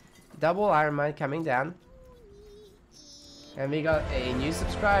 Double Iron Mine coming down. And we got a new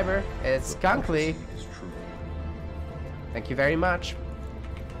subscriber. It's Skunkly. Thank you very much.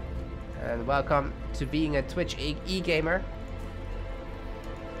 And welcome to being a Twitch e-gamer.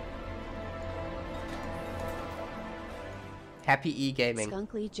 Happy e-gaming.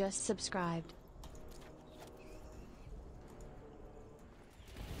 Skunkly just subscribed.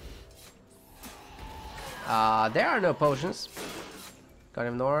 There are no potions.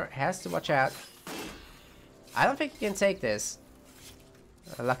 Guardian of Nord has to watch out. I don't think he can take this.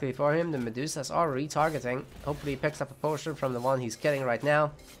 Luckily for him, the Medusas are retargeting. Hopefully he picks up a potion from the one he's killing right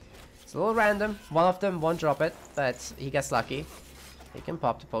now. It's a little random. One of them won't drop it, but he gets lucky. He can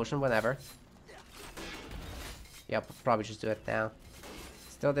pop the potion whenever. Yep, probably just do it now.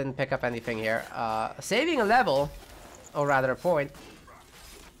 Still didn't pick up anything here. Saving a level, or rather a point.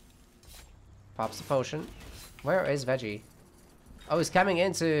 Pops the potion. Where is Vegie? Oh, he's coming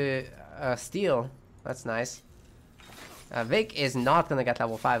into steel. That's nice. Vic is not gonna get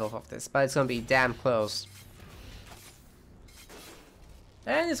level 5 off of this, but it's gonna be damn close.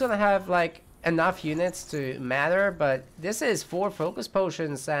 And he's gonna have like enough units to matter, but this is 4 focus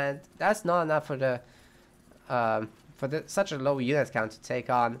potions, and that's not enough for the such a low unit count to take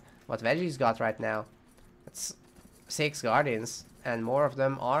on what Veggie's got right now. It's 6 Guardians, and more of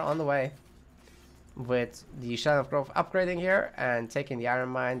them are on the way. With the Shadow of Growth upgrading here and taking the Iron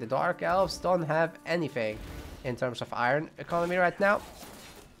Mine, the Dark Elves don't have anything in terms of iron economy right now.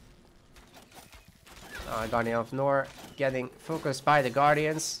 Guardian of Nord getting focused by the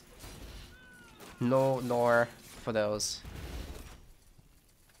Guardians. No Nor for those.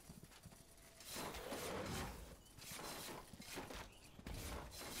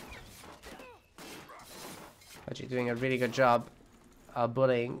 Actually doing a really good job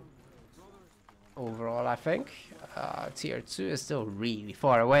bullying overall, I think. Tier 2 is still really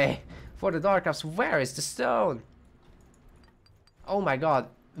far away. For the Dark Elves, where is the stone? Oh my god,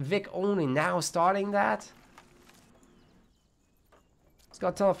 Vic only now starting that? He's got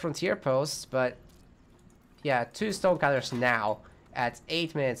a ton of frontier posts, but yeah, 2 stonecutters now at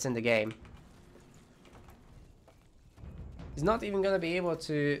 8 minutes in the game. He's not even gonna be able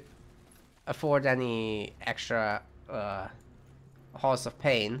to afford any extra Halls of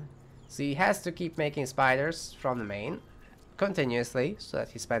Pain. So he has to keep making spiders from the main continuously so that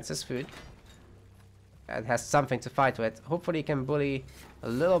he spends his food and has something to fight with. Hopefully he can bully a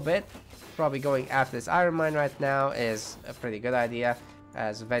little bit. Probably going after this Iron Mine right now is a pretty good idea,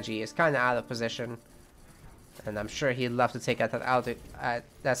 as Vegie is kind of out of position. And I'm sure he'd love to take out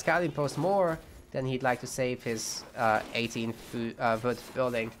that scouting post more than he'd like to save his 18 wood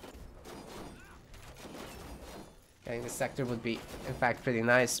building. Getting the sector would be, in fact, pretty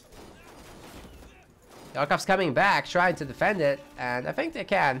nice. Dark Elves coming back, trying to defend it, and I think they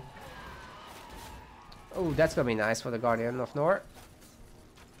can. Oh, that's gonna be nice for the Guardian of Nord.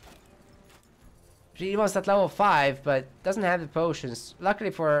 He wants that level 5, but doesn't have the potions. Luckily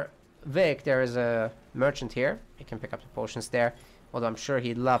for Vic, there is a merchant here. He can pick up the potions there, although I'm sure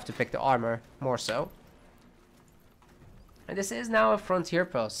he'd love to pick the armor more so. And this is now a frontier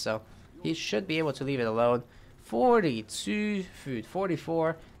post, so he should be able to leave it alone. 42 food,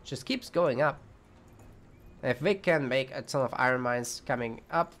 44, just keeps going up. If Vic can make a ton of iron mines coming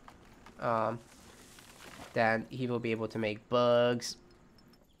up, then he will be able to make bugs.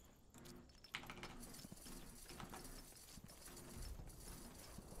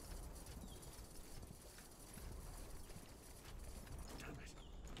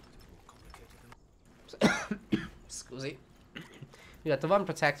 Excuse me. We got the one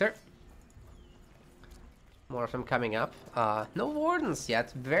protector. More of them coming up. No wardens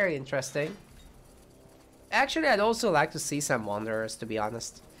yet. Very interesting. Actually, I'd also like to see some wanderers, to be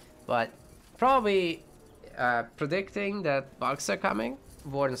honest. But probably predicting that bugs are coming,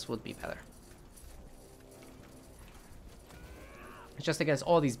 wardens would be better. Just against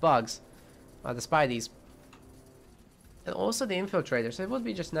all these bugs, the spideys. And also the infiltrators. It would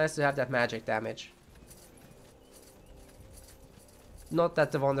be just nice to have that magic damage. Not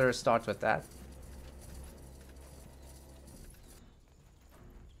that the Wanderer starts with that.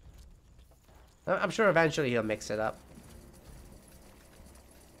 I'm sure eventually he'll mix it up.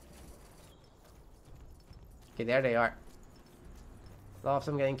 Okay, there they are. A lot of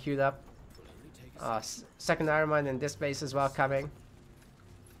them getting queued up. Second Iron Mine in this base as well coming.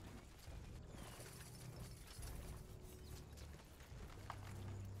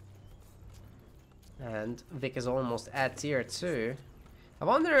 And Vic is almost at tier 2. I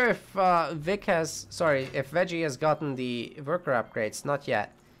wonder if if Vegie has gotten the worker upgrades. Not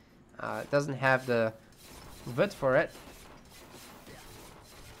yet. It doesn't have the wood for it.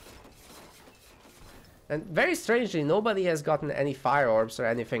 And very strangely, nobody has gotten any fire orbs or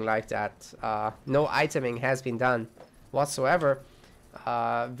anything like that. No iteming has been done whatsoever.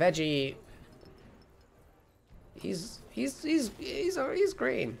 Vegie, he's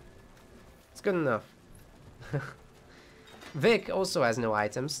green. It's good enough. Vic also has no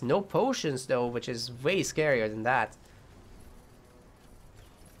items, no potions though, which is way scarier than that.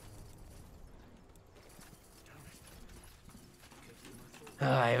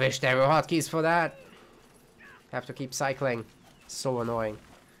 I wish there were hotkeys for that. Have to keep cycling. So annoying.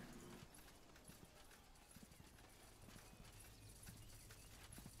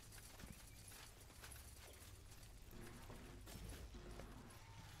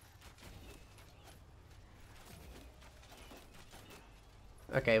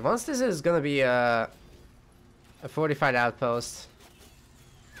 Okay, once this is gonna be a fortified outpost,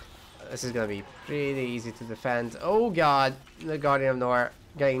 this is gonna be pretty easy to defend. Oh god, the Guardian of Nor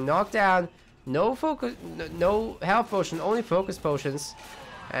getting knocked down. No focus, no health potion, only focus potions,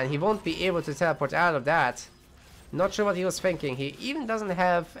 and he won't be able to teleport out of that. Not sure what he was thinking. He even doesn't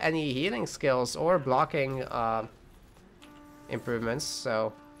have any healing skills or blocking improvements.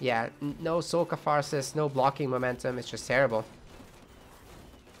 So yeah, no soul catharsis, no blocking momentum. It's just terrible.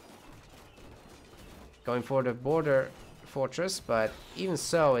 Going for the border fortress, but even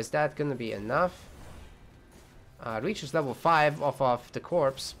so, is that gonna be enough? Reaches level 5 off of the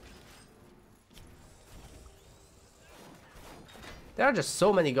corpse. There are just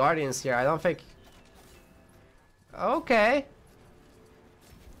so many guardians here. I don't think... Okay.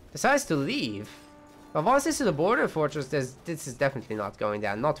 Decides to leave. But once this is the border fortress, this is definitely not going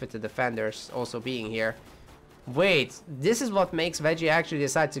down. Not with the defenders also being here. Wait, this is what makes Vegie actually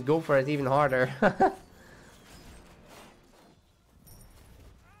decide to go for it even harder.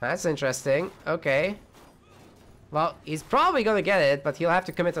 That's interesting. Okay. Well, he's probably gonna get it, but he'll have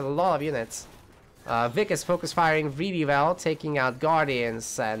to commit a lot of units. Vic is focus firing really well, taking out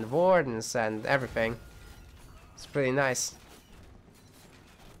guardians and wardens and everything. It's pretty nice.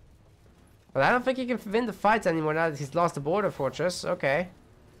 But I don't think he can win the fight anymore now that he's lost the border fortress. Okay.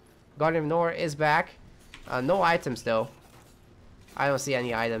 Guardian of Nor is back. No items though. I don't see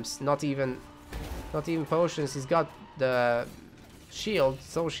any items. Not even potions. He's got the shield,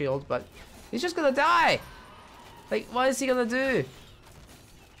 soul shield, but he's just gonna die. Like, what is he gonna do?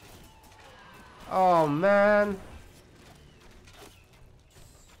 Oh man.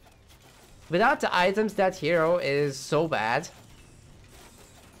 Without the items, that hero is so bad.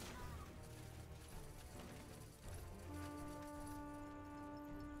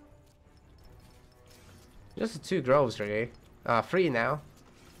 Just the 2 groves really. 3 now.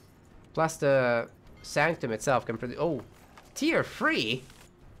 Plus the Sanctum itself can produce... Oh, tier 3?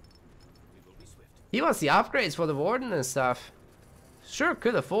 He wants the upgrades for the Warden and stuff. Sure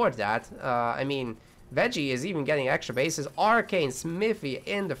could afford that. I mean, Vegie is even getting extra bases. Arcane Smithy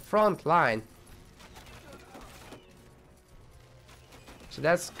in the front line. So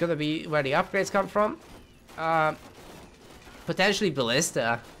that's gonna be where the upgrades come from. Potentially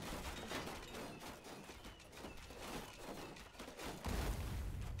Ballista.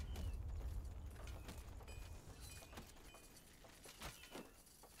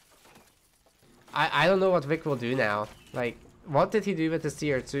 I don't know what Vic will do now. Like, what did he do with his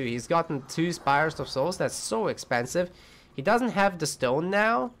tier 2? He's gotten 2 Spires of Souls. That's so expensive. He doesn't have the stone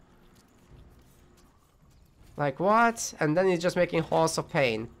now. Like, what? And then he's just making Halls of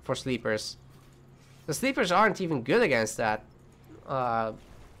Pain for sleepers. The sleepers aren't even good against that. As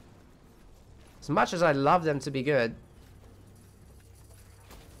much as I love them to be good.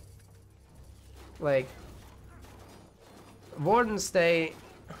 Like, Wardens, they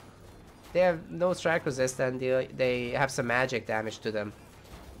have no strike resist and they have some magic damage to them.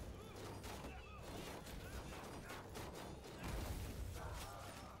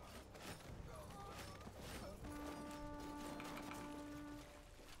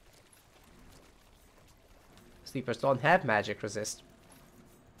 sleepers don't have magic resist.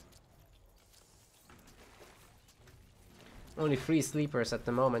 Only 3 sleepers at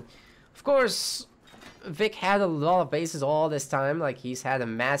the moment. Of course, Vic had a lot of bases all this time. Like, he's had a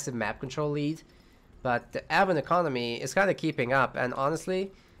massive map control lead. But the Avon economy is kind of keeping up. And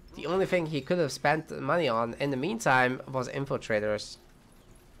honestly, the only thing he could have spent money on in the meantime was infiltrators.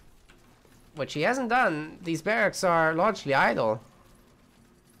 Which he hasn't done. These barracks are largely idle.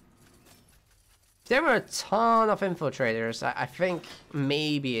 If there were a ton of infiltrators, I think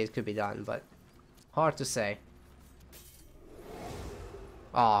maybe it could be done. But hard to say.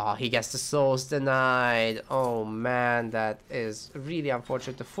 Oh, he gets the souls denied. Oh man, that is really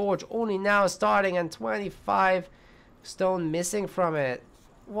unfortunate. The forge only now starting and 25 stone missing from it.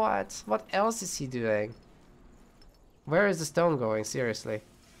 What? What else is he doing? Where is the stone going? Seriously.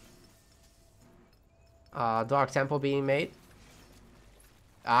 Dark Temple being made.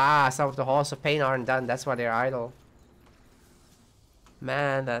 Ah, some of the Halls of Pain aren't done. That's why they're idle.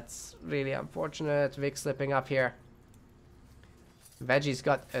 Man, that's really unfortunate. Vic slipping up here. Vegie's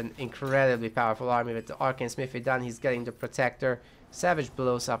got an incredibly powerful army with the Arcane Smithy done. He's getting the Protector, Savage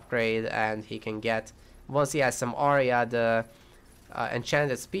Blows upgrade, and he can get, once he has some Aria, the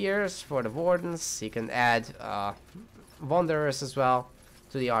Enchanted Spears for the Wardens. He can add Wanderers as well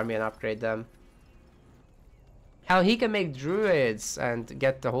to the army and upgrade them. How he can make Druids and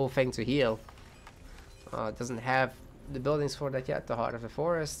get the whole thing to heal. Doesn't have the buildings for that yet. The Heart of the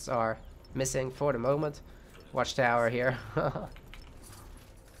Forests are missing for the moment. Watchtower here.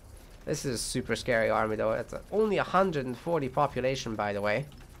 This is a super scary army though. It's only 140 population, by the way.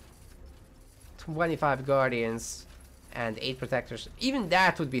 25 Guardians and 8 Protectors. Even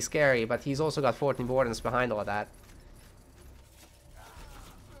that would be scary, but he's also got 14 Wardens behind all that.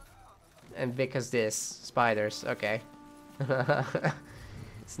 And because this, Spiders, okay.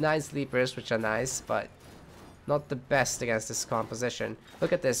 It's 9 Sleepers, which are nice, but not the best against this composition.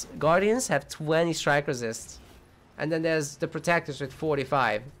 Look at this. Guardians have 20 strike resist. And then there's the Protectors with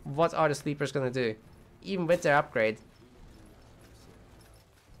 45. What are the Sleepers gonna do? Even with their upgrade.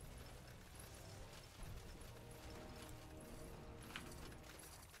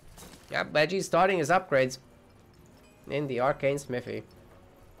 Yeah, Veggie starting his upgrades in the Arcane Smithy.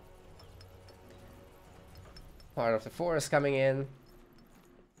 Heart of the Forest coming in.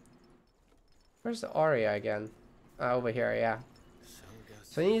 Where's the Aria again? Over here, yeah.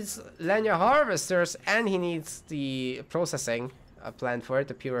 So he needs Lenya Harvesters, and he needs the processing plant for it,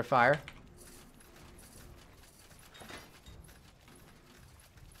 the Purifier.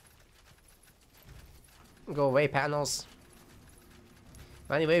 Go away, panels.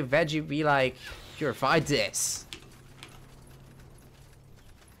 Anyway, Veggie be like, purify this.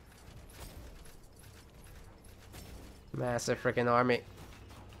 Massive freaking army.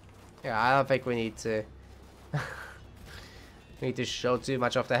 Yeah, I don't think we need to we need to show too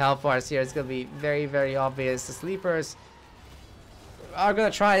much of the health bars here. It's gonna be very, very obvious. The Sleepers are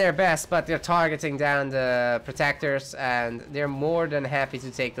gonna try their best, but they're targeting down the Protectors, and they're more than happy to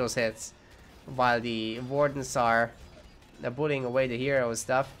take those hits, while the Wardens are bullying away the hero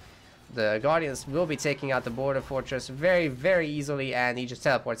stuff. The Guardians will be taking out the Border Fortress very, very easily, and he just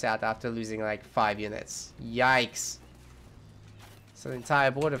teleports out after losing like 5 units. Yikes. So the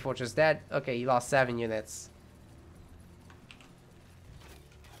entire Border Fortress dead. Okay, he lost 7 units.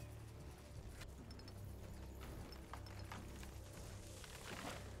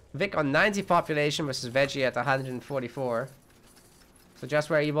 Vic on 90 population versus Vegie at 144. So just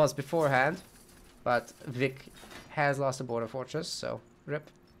where he was beforehand. But Vic has lost the Border Fortress, so rip.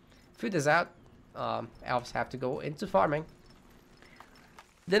 Food is out. Elves have to go into farming.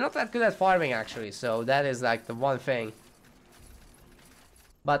 They're not that good at farming actually, so that is like the one thing.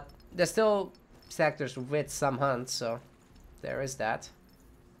 But there's still sectors with some hunts, so there is that.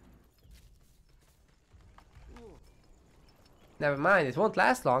 Never mind, it won't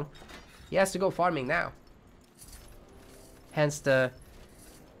last long. He has to go farming now. Hence the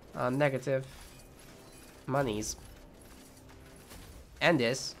negative monies. And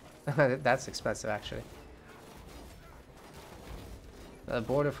this. That's expensive actually. The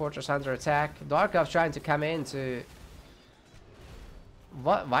Border Fortress under attack. Dark Elf trying to come in to...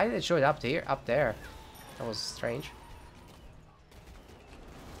 What? Why did it show it up here? Up there. That was strange.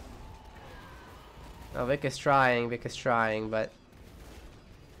 Oh, Vic is trying, but...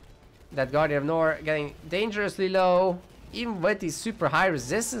 That Guardian of Nor getting dangerously low. Even with these super high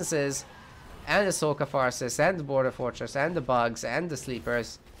resistances. And the Soul Catharsis, and the Border Fortress, and the Bugs, and the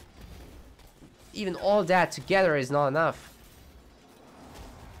Sleepers. Even all that together is not enough.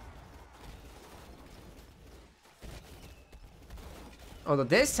 Although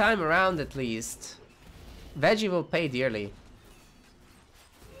this time around at least, Vegie will pay dearly.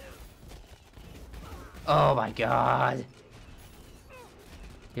 Oh my god.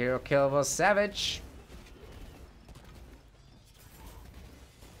 Hero kill was savage.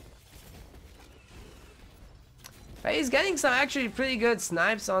 But he's getting some actually pretty good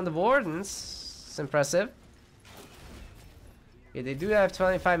snipes on the Wardens. It's impressive. Yeah, they do have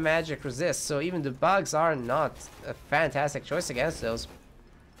 25 magic resist, so even the bugs are not a fantastic choice against those.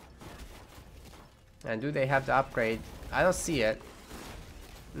 And do they have the upgrade? I don't see it.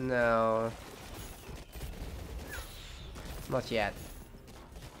 No. Not yet.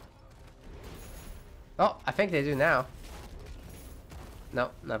 Oh, I think they do now.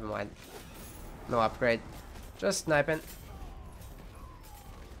 No, never mind. No upgrade. Just sniping.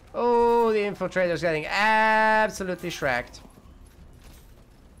 Oh, the infiltrator's getting absolutely shreked.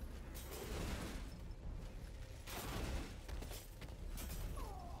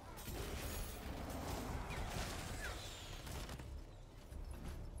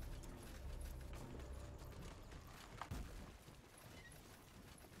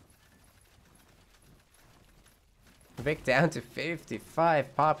 Vic down to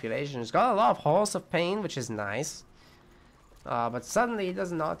 55 population. He's got a lot of halls of pain, which is nice. But suddenly he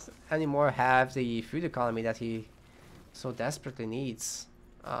does not anymore have the food economy that he so desperately needs.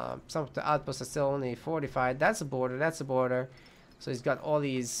 Some of the outposts are still only fortified. That's a border, that's a border. So he's got all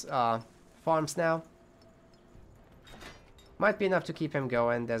these farms now. Might be enough to keep him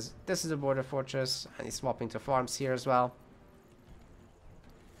going. This is a border fortress, and he's swapping to farms here as well.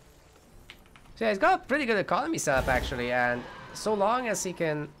 So yeah, he's got a pretty good economy setup actually, and so long as he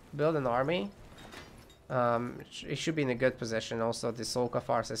can build an army, he should be in a good position. Also, the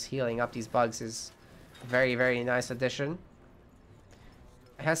Spellforce healing up these bugs is a very, very nice addition.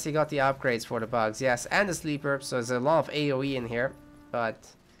 Has he got the upgrades for the bugs? Yes, and the sleeper, so there's a lot of AoE in here, but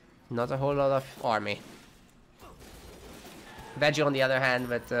not a whole lot of army. Vegie on the other hand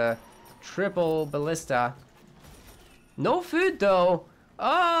with the triple ballista. No food though!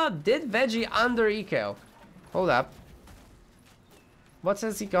 Oh, did Vegie under eco? Hold up. What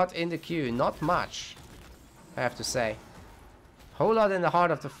has he got in the queue? Not much, I have to say. Whole lot in the heart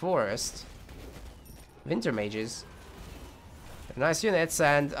of the forest. Winter mages. Nice units,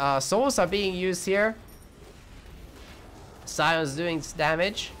 and souls are being used here. Scion's doing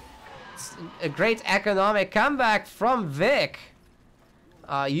damage. It's a great economic comeback from Vic.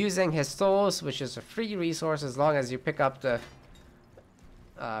 Using his souls, which is a free resource as long as you pick up the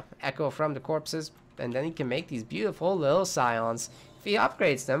echo from the corpses, and then he can make these beautiful little scions. If he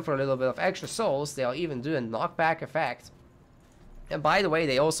upgrades them for a little bit of extra souls, they'll even do a knockback effect. And by the way,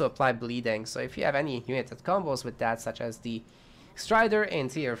 they also apply bleeding, so if you have any unit that combos with that, such as the Strider in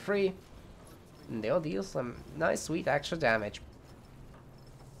tier 3, they'll deal some nice sweet extra damage.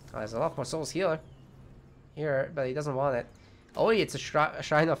 There's a lot more souls here, but he doesn't want it. Oh, it's a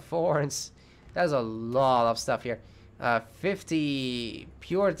Shrine of Thorns. There's a lot of stuff here. 50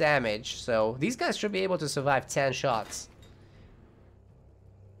 pure damage, so these guys should be able to survive 10 shots.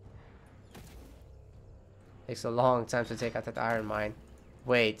 Takes a long time to take out that iron mine.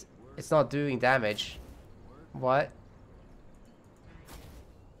 Wait, it's not doing damage. What?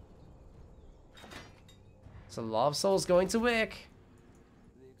 It's a lot of souls going to Wick.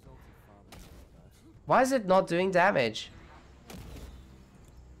 Why is it not doing damage?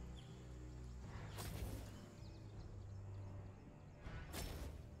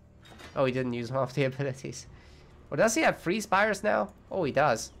 Oh, he didn't use one of the abilities. Well, does he have 3 spires now? Oh, he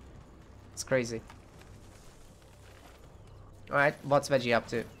does. It's crazy. Alright, what's Vegie up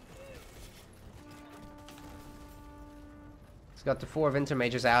to? He's got the 4 Winter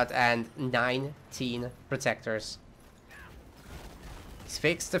Mages out and 19 Protectors. He's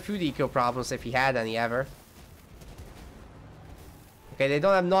fixed the food eco problems if he had any ever. Okay, they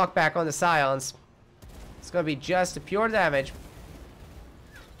don't have knockback on the Scions. It's gonna be just the pure damage.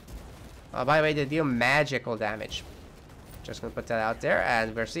 By the way, they deal magical damage. Just gonna put that out there,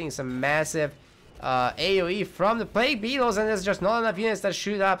 and we're seeing some massive AoE from the Plague Beetles, and there's just not enough units that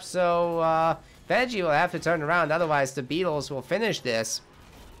shoot up, so Vegie will have to turn around, otherwise the Beetles will finish this.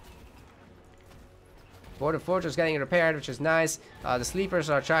 Border Fortress getting repaired, which is nice. The Sleepers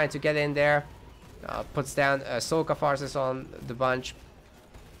are trying to get in there. Puts down Spellforce on the bunch.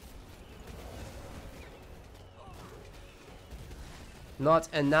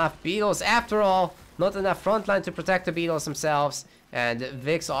 Not enough Beetles after all. Not enough frontline to protect the Beetles themselves. And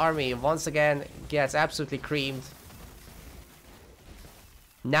Vic's army once again gets absolutely creamed.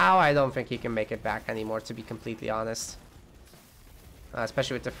 Now I don't think he can make it back anymore, to be completely honest.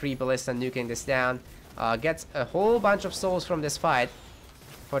 Especially with the free ballista nuking this down. Gets a whole bunch of souls from this fight.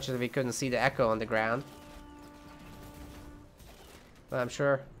 Fortunately, we couldn't see the echo on the ground. But I'm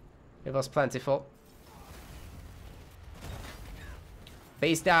sure it was plentiful.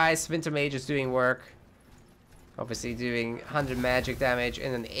 Base dice, Winter Mage is doing work. Obviously doing 100 magic damage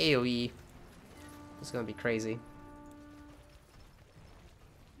in an AoE. It's gonna be crazy.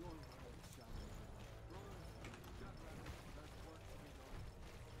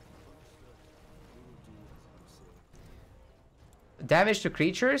 Damage to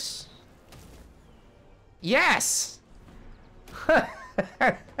creatures? Yes!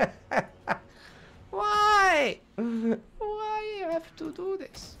 Why? Why you have to do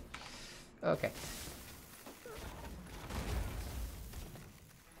this? Okay.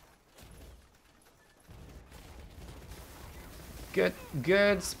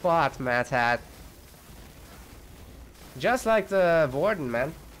 Good spot, Matt had. Just like the Warden,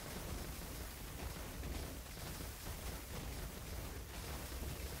 man.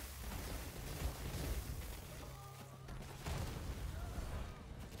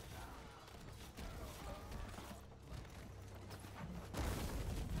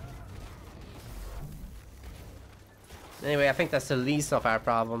 Anyway, I think that's the least of our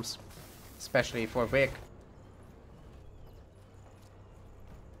problems. Especially for Vic.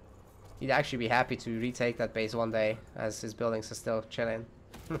 He'd actually be happy to retake that base one day, as his buildings are still chilling.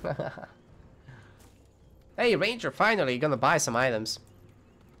 Hey, Ranger, finally gonna buy some items.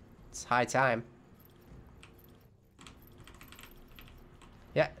 It's high time.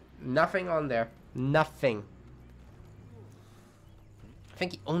 Yeah, nothing on there. Nothing. I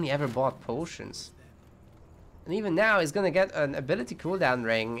think he only ever bought potions. And even now, he's gonna get an ability cooldown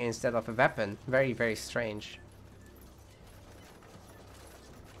ring instead of a weapon. Very, very strange.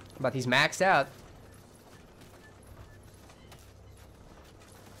 But he's maxed out.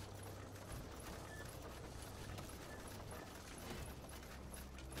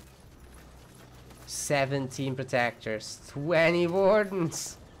 "17 protectors, 20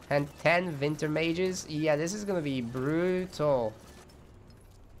 wardens, and 10 winter mages." Yeah, this is gonna be brutal.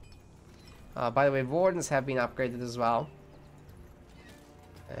 By the way, wardens have been upgraded as well.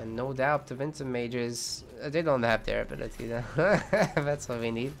 And no doubt the winter mages, they don't have their ability though. That's what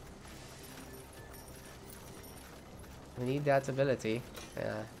we need. We need that ability.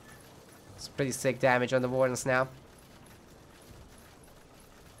 Yeah. It's pretty sick damage on the wardens now.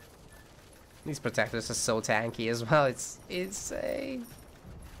 These protectors are so tanky as well. It's insane.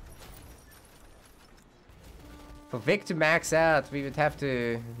 For Vic to max out, we would have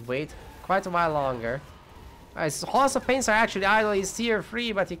to wait quite a while longer. Halls of Pains are actually idle. He's tier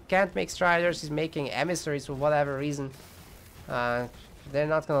 3, but he can't make Striders. He's making Emissaries for whatever reason. They're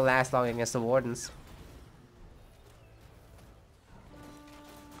not gonna last long against the Wardens.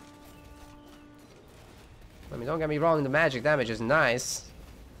 I mean, don't get me wrong, the magic damage is nice.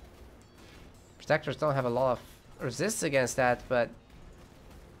 Protectors don't have a lot of resists against that, but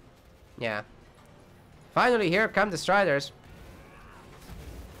yeah. Finally, here come the Striders.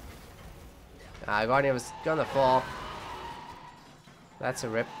 Guardian was gonna fall. That's a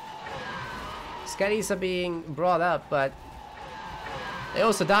rip. Skellies are being brought up, but they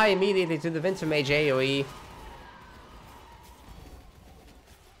also die immediately to the Winter Mage AoE.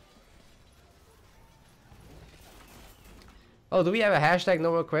 Oh, do we have a hashtag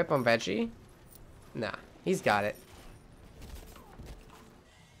no equip on Vegie? Nah, he's got it.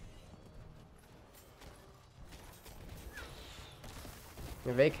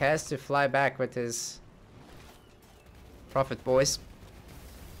 Vic has to fly back with his Prophet boys.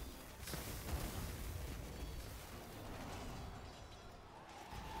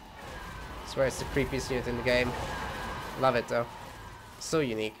 I swear it's the creepiest unit in the game. Love it though. So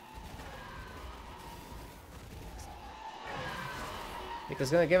unique. Because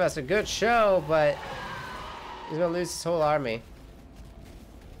he's gonna give us a good show, but he's gonna lose his whole army.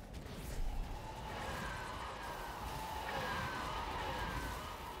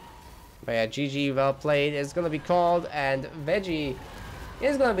 But yeah, GG, well played is gonna be called, and Vegie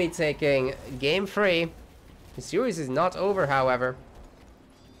is gonna be taking game 3. The series is not over, however.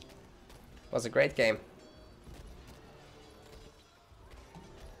 It was a great game.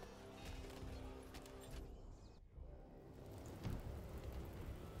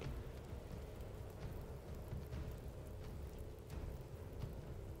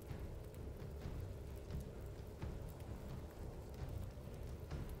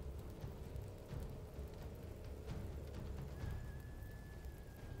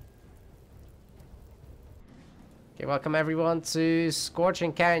 Okay, welcome everyone to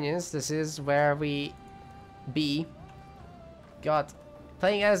Scorching Canyons. This is where we got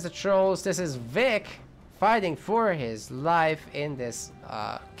playing as the trolls. This is Vic fighting for his life in this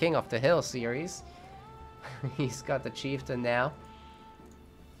King of the Hill series. He's got the chieftain now.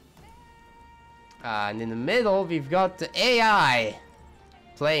 And in the middle, we've got the AI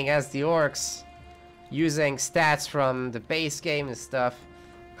playing as the orcs, using stats from the base game and stuff.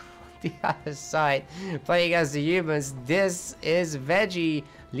 The other side, playing as the humans. This is Vegie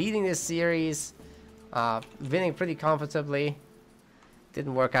leading this series, winning pretty comfortably.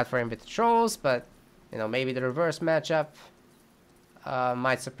 Didn't work out for him with the trolls, but you know, maybe the reverse matchup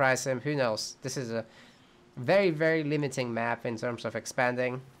might surprise him. Who knows? This is a very, very limiting map in terms of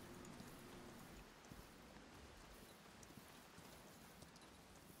expanding.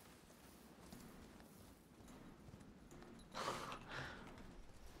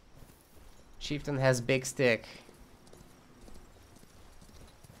 Chieftain has big stick,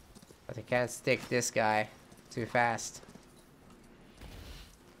 but he can't stick this guy too fast.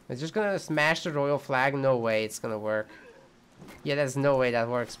 It's just gonna smash the royal flag. No way it's gonna work. Yeah, there's no way that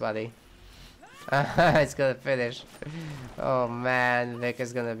works, buddy. It's gonna finish. Oh man, Vic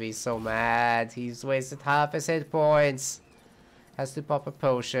is gonna be so mad. He's wasted half his hit points. Has to pop a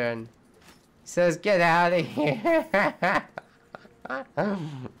potion. He says, "Get out of here."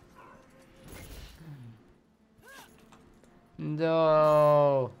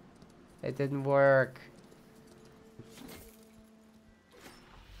 No, it didn't work.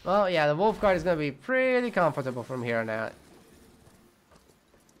 Well, yeah, the wolf guard is gonna be pretty comfortable from here on out.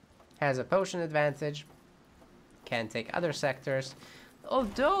 Has a potion advantage. Can take other sectors.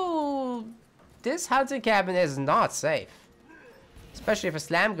 Although, this hunting cabin is not safe. Especially if a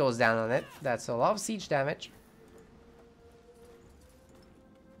slam goes down on it. That's a lot of siege damage.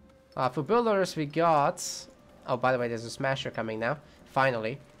 For builders, we got... Oh, by the way, there's a smasher coming now.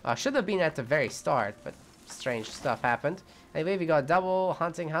 Finally. Should have been at the very start, but strange stuff happened. Anyway, we got double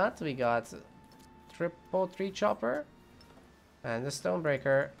hunting hut. We got triple tree chopper. And the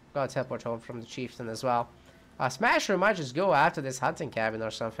stonebreaker got a teleport home from the chieftain as well. Smasher might just go after this hunting cabin or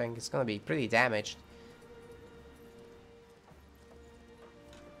something. It's gonna be pretty damaged.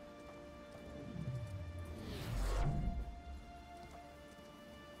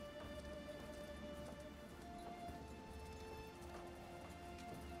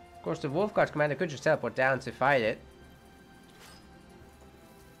 Of course, the wolf guard commander could just teleport down to fight it.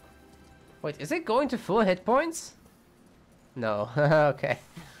 Wait, is it going to full hit points? No. Okay.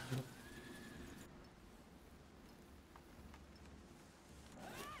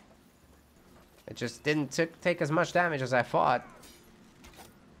 It just didn't take as much damage as I thought.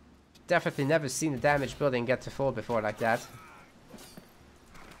 Definitely never seen the damage building get to full before like that.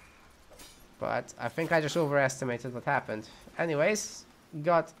 But I think I just overestimated what happened. Anyways,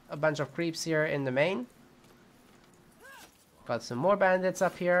 got a bunch of creeps here in the main. Got some more bandits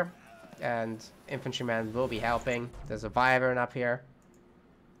up here. And infantryman will be helping. There's a wyvern up here.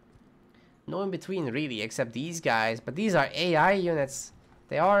 No in between really, except these guys. But these are AI units.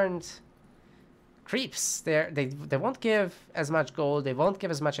 They aren't creeps. They won't give as much gold. They won't give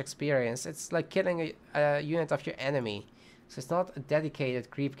as much experience. It's like killing a unit of your enemy. So it's not a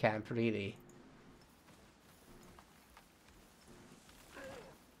dedicated creep camp really.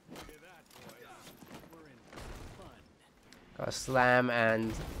 Got a slam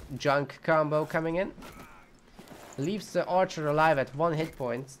and junk combo coming in. Leaves the archer alive at 1 hit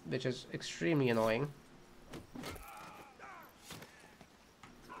point, which is extremely annoying.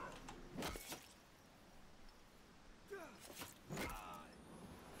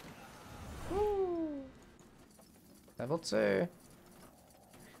 Woo. Level 2.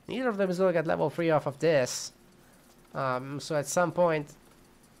 Neither of them is going to get level 3 off of this. So at some point,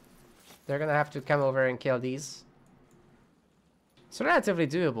 they're going to have to come over and kill these. It's relatively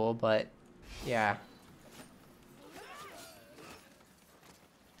doable, but yeah.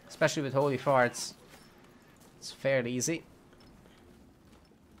 Especially with holy farts, it's fairly easy.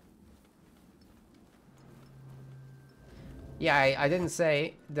 Yeah, I didn't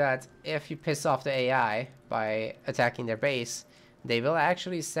say that if you piss off the AI by attacking their base, they will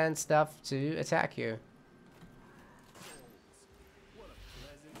actually send stuff to attack you.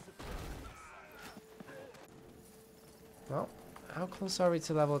 Well, how close are we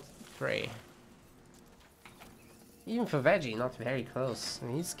to level 3? Even for Vegie, not very close.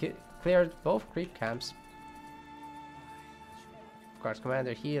 And he's cleared both creep camps. Of course,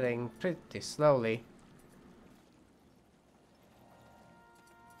 commander healing pretty slowly.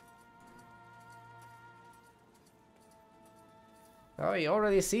 Oh, you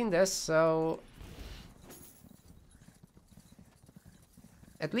already seen this, so...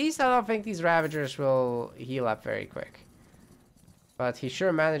 At least I don't think these Ravagers will heal up very quick. But he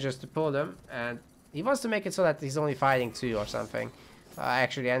sure manages to pull them, and he wants to make it so that he's only fighting 2 or something.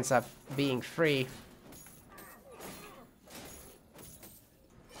 Actually ends up being 3.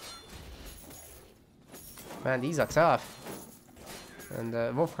 Man, these are tough. And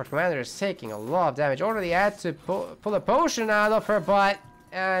the Wolfguard Commander is taking a lot of damage. Already had to pull a potion out of her butt.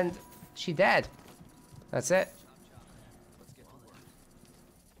 And she dead. That's it.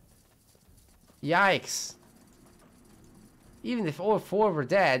 Yikes. Even if all 4 were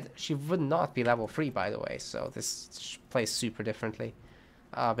dead, she would not be level 3, by the way. So this plays super differently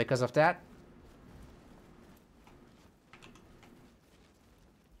because of that.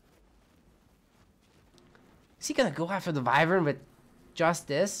 Is he gonna go after the Wyvern with just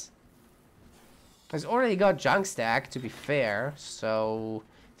this? He's already got Junk Stack, to be fair. So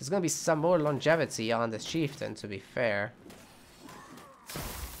there's gonna be some more longevity on this Chieftain, to be fair.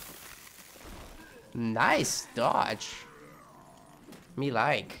 Nice dodge. Me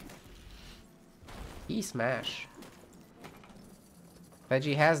like. He smash.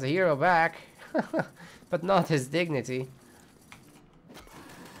 Vegie has the hero back. But not his dignity.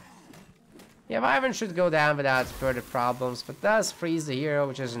 Yeah, Wyvern should go down without further problems, but does freeze the hero,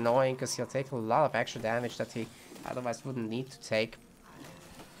 which is annoying because he'll take a lot of extra damage that he otherwise wouldn't need to take.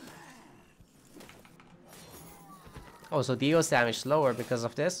 Also, deals damage slower because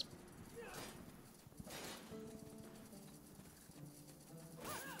of this.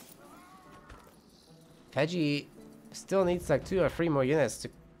 Vegie still needs like 2 or 3 more units to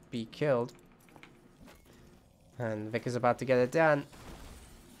be killed. And Vic is about to get it done.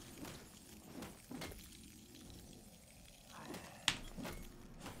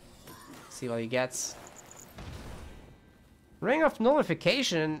 See what he gets. Ring of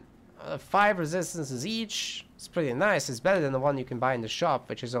Nullification, 5 resistances each. It's pretty nice. It's better than the one you can buy in the shop,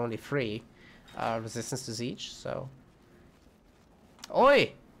 which is only 3 resistances each. So,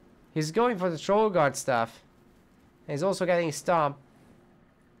 oi! He's going for the Troll Guard stuff. And he's also getting Stomp,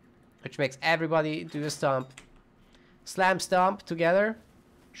 which makes everybody do a Stomp. Slam Stomp together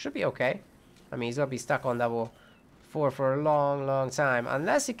should be okay. I mean, he's gonna be stuck on level 4 for a long, long time.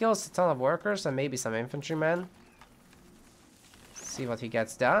 Unless he kills a ton of workers and maybe some infantrymen. See what he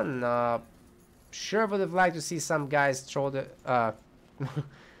gets done. Sure would have liked to see some guys troll the,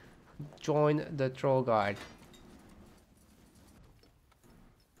 join the Troll Guard.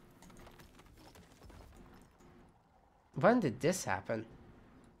 When did this happen?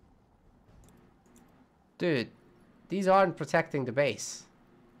 Dude, these aren't protecting the base.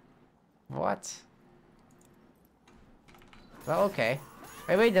 What? Well, okay.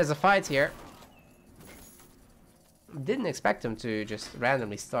 Hey, wait, there's a fight here. Didn't expect him to just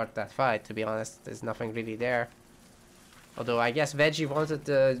randomly start that fight, to be honest. There's nothing really there. Although, I guess Vegie wanted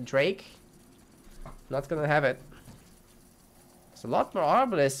the Drake. Not gonna have it. There's a lot more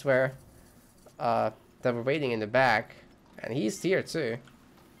Arbalists where, that were waiting in the back. And he's here, too.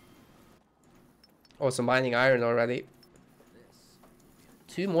 Also mining iron already.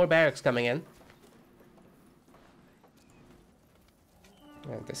 2 more barracks coming in.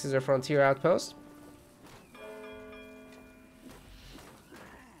 And this is our frontier outpost.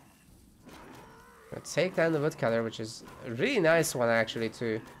 Let's take down the woodcutter, which is a really nice one actually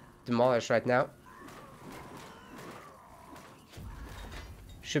to demolish right now.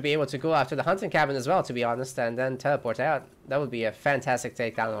 Should be able to go after the hunting cabin as well, to be honest, and then teleport out. That would be a fantastic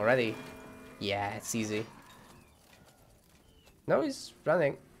takedown already. Yeah, it's easy. No, he's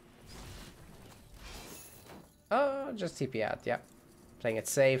running. Oh, just TP out, yeah. Playing it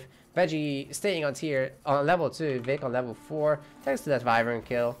safe. Vegie staying on tier on level 2, Vic on level 4, thanks to that Wyvern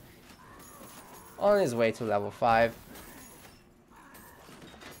kill. On his way to level 5.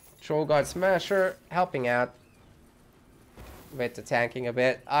 Troll Guard Smasher helping out with the tanking a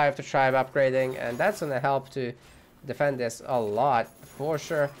bit. I have to try upgrading, and that's gonna help to defend this a lot for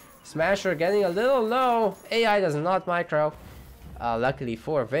sure. Smasher getting a little low. AI does not micro. Luckily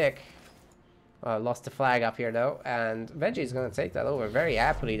for Vic. Lost the flag up here though, and Vegie is gonna take that over very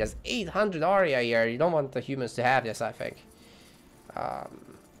happily. There's 800 Aria here. You don't want the humans to have this, I think.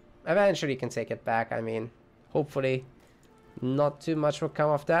 Eventually you can take it back. I mean, hopefully not too much will come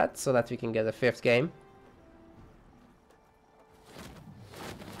of that, so that we can get a 5th game.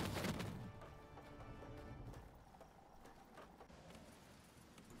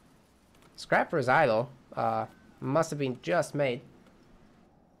 Scrapper is idle. Must have been just made.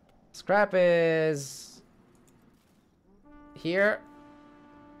 Scrap is here.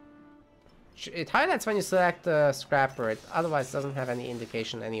 It highlights when you select the scrapper. It otherwise doesn't have any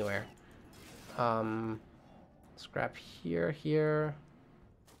indication anywhere. Scrap here, here,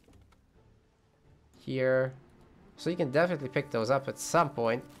 here. So you can definitely pick those up at some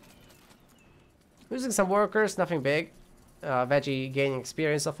point. Losing some workers, nothing big. Vegie gaining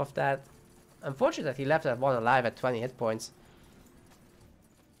experience off of that. Unfortunate that he left that one alive at 20 hit points.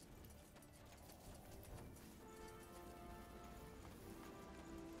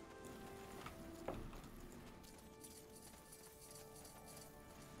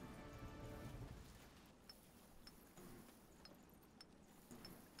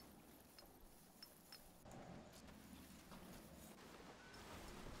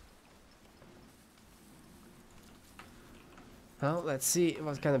 Well, let's see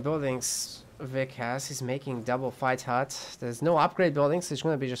what kind of buildings Vic has. He's making double fight hut. There's no upgrade buildings, so it's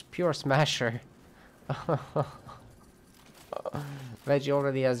gonna be just pure smasher. Vegie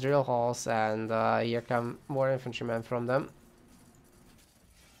already has drill halls, and here come more infantrymen from them.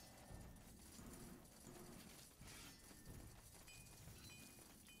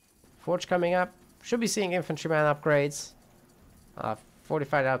 Forge coming up. Should be seeing infantryman upgrades.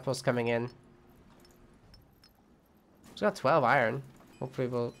 Fortified outpost coming in. He's got 12 iron. Hopefully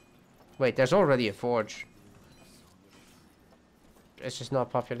we'll... Wait, there's already a forge. It's just not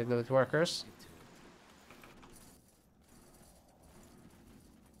populated with workers.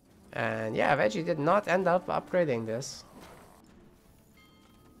 And yeah, Vegie did not end up upgrading this.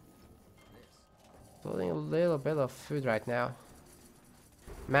 Building a little bit of food right now.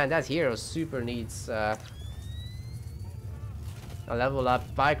 Man, that hero super needs a level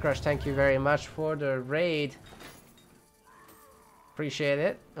up. Bike Crush, thank you very much for the raid. Appreciate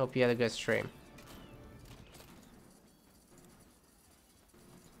it. Hope you had a good stream.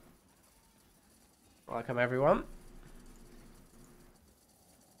 Welcome everyone.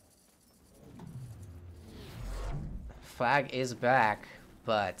 Flag is back,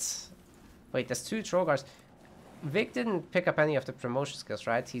 but wait, there's 2 Trogars. Vic didn't pick up any of the promotion skills,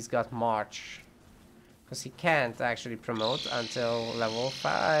 right? He's got March. Because he can't actually promote until level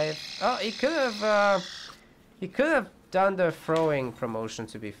 5. Oh, he could have done the throwing promotion,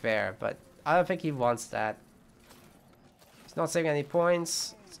 to be fair, but I don't think he wants that. He's not saving any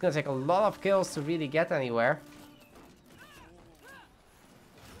points. It's gonna take a lot of kills to really get anywhere.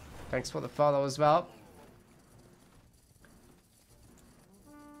 Thanks for the follow as well.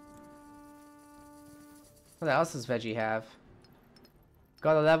 What else does Vegie have?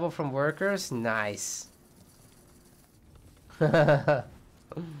 Got a level from workers? Nice.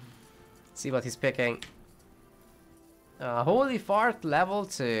 See what he's picking. Holy Fart level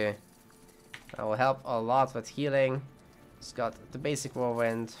 2. That will help a lot with healing. He's got the basic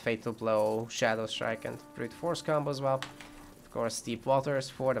Whirlwind, Fatal Blow, Shadow Strike, and Brute Force combo as well. Of course, Deep Waters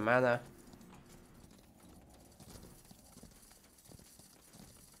for the mana.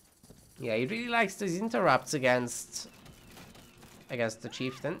 Yeah, he really likes these interrupts against the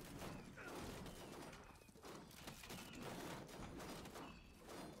chieftain.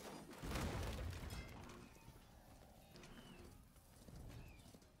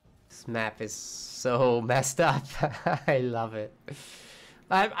 This map is so messed up. I love it.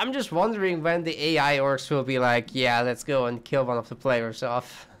 I'm just wondering when the AI orcs will be like, yeah, let's go and kill one of the players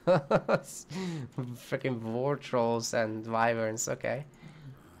off. Freaking war trolls and wyverns, okay.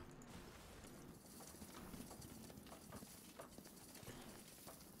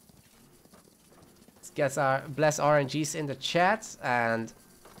 Gets our bless RNGs in the chat and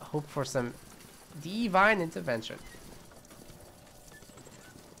hope for some divine intervention.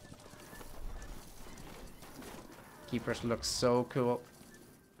 Keepers look so cool.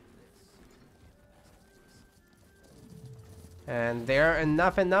 And they're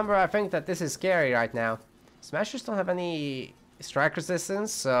enough in number, I think, that this is scary right now. Smashers don't have any strike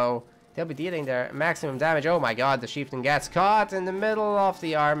resistance, so they'll be dealing their maximum damage. Oh my god, the chieftain gets caught in the middle of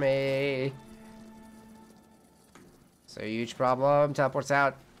the army. So huge problem. Teleports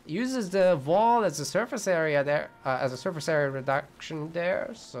out. Uses the wall as a surface area there, as a surface area reduction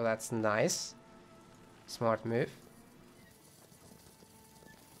there. So that's nice. Smart move.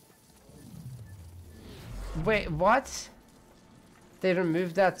 Wait, what? They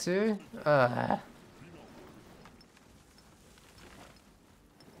removed that too?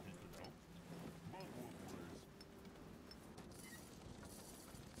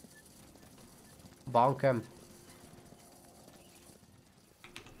 Bonk him.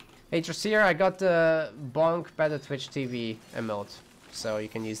 Hey Trasier, I got the bonk better Twitch TV emote, so you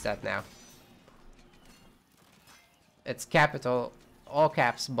can use that now. It's capital, all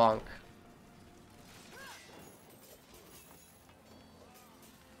caps bonk.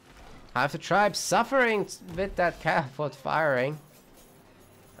 Half the tribe suffering with that catapult firing.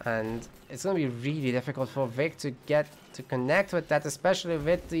 And it's gonna be really difficult for Vic to get to connect with that, especially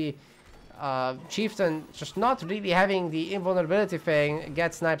with the chieftain just not really having the invulnerability thing,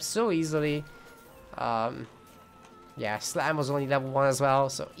 get sniped so easily. Yeah, Slam was only level 1 as well,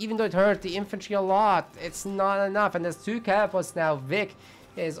 so even though it hurt the infantry a lot, it's not enough. And there's 2 catapults now. Vic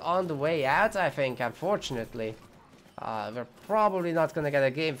is on the way out, I think, unfortunately. We're probably not gonna get a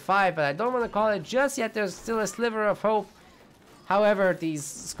game 5, but I don't want to call it just yet. There's still a sliver of hope. However, these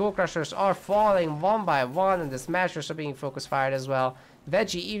Skull Crushers are falling one by one, and the Smashers are being focus fired as well.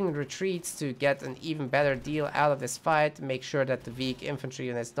 Vegie even retreats to get an even better deal out of this fight, make sure that the weak infantry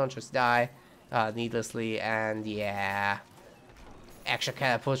units don't just die needlessly, and yeah, extra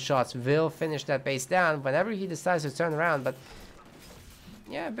catapult shots will finish that base down whenever he decides to turn around, but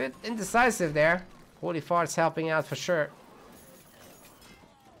yeah, a bit indecisive there. Holy Fart's helping out for sure.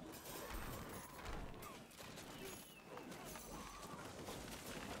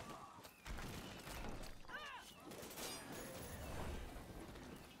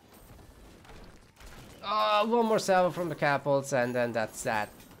 Oh, one more salvo from the catapults, and then that's that.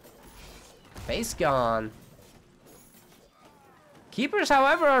 Base gone. Keepers,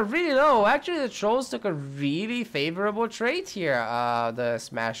 however, are really low. Actually, the trolls took a really favorable trade here. The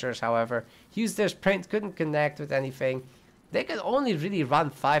smashers, however, used their sprint, couldn't connect with anything. They could only really run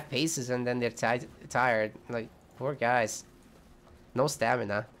 5 paces and then they're tired. Like, poor guys. No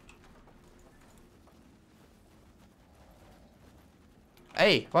stamina.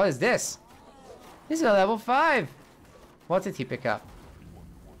 Hey, what is this? He's a level 5. What did he pick up?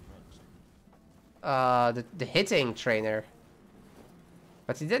 The hitting trainer.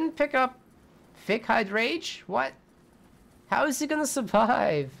 But he didn't pick up Thick Hide Rage? What? How is he gonna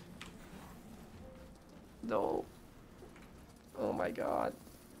survive? No. Oh my god.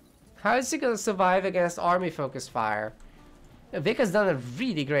 How is he gonna survive against army focus fire? Vic has done a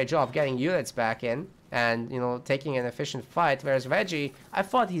really great job getting units back in and, you know, taking an efficient fight, whereas Vegie, I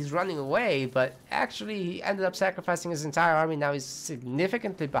thought he's running away, but actually he ended up sacrificing his entire army. Now he's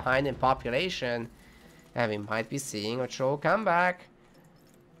significantly behind in population, and we might be seeing a troll comeback.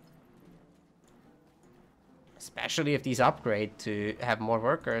 Especially if these upgrade to have more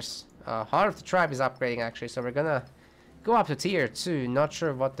workers. Heart of the Tribe is upgrading actually, so we're gonna go up to tier 2. Not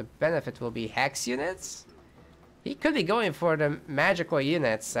sure what the benefit will be. Hex units? He could be going for the magical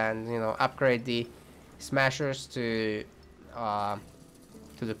units and, you know, upgrade the smashers to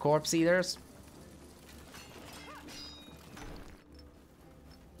the corpse eaters.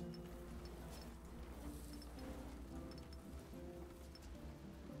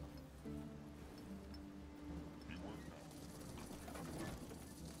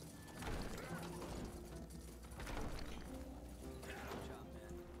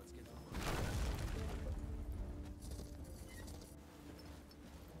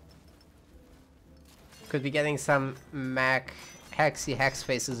 Could be getting some Mac Hexy Hex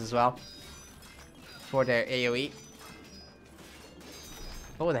faces as well for their AoE.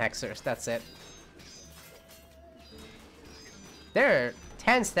 Bone Hexers, that's it. There are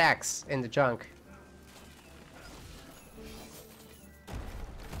 10 stacks in the junk.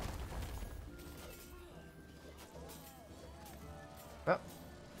 Oh.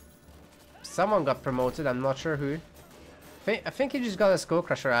 Someone got promoted, I'm not sure who. I think he just got a Skull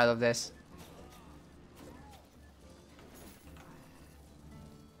Crusher out of this.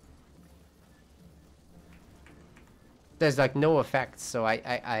 There's like no effects, so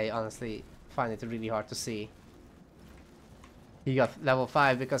I honestly find it really hard to see. He got level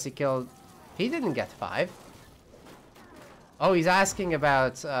 5 because he killed... He didn't get 5. Oh, he's asking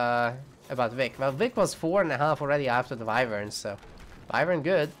about Vic. Well, Vic was 4.5 already after the Wyvern, so... Wyvern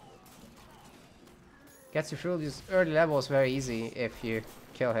good. Gets you through these early levels very easy if you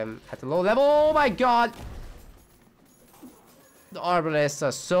kill him at the low level. Oh my god! The Arbalists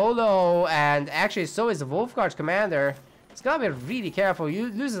are so low, and actually so is the Wolfguard commander. It's gotta be really careful. You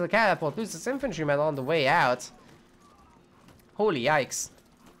loses the catapult, loses infantryman on the way out. Holy yikes.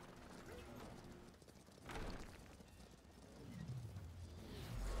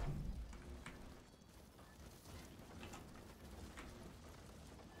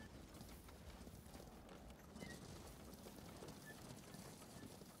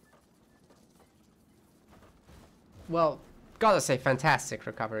 Well, gotta say, fantastic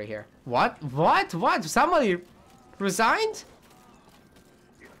recovery here. What? What? Somebody resigned?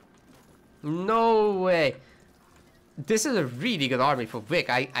 No way. This is a really good army for Vic.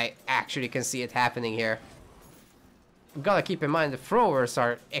 I actually can see it happening here. Gotta keep in mind the throwers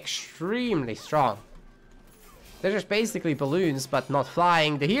are extremely strong. They're just basically balloons, but not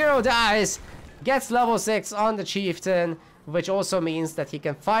flying. The hero dies, gets level 6 on the chieftain, which also means that he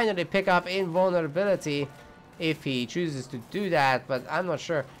can finally pick up invulnerability if he chooses to do that, but I'm not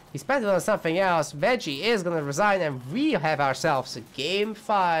sure. He spent it on something else. Vegie is gonna resign, and we have ourselves a game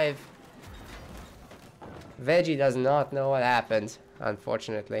 5. Vegie does not know what happened,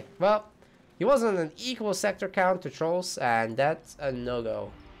 unfortunately. Well, he was on an equal sector count to trolls, and that's a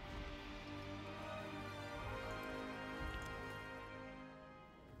no-go.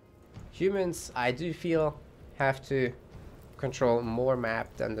 Humans, I do feel, have to control more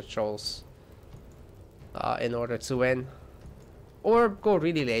map than the trolls in order to win. Or go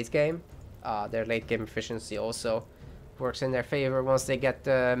really late game. Their late game efficiency also works in their favor once they get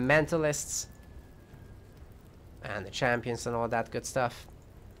the mentalists. And the champions and all that good stuff.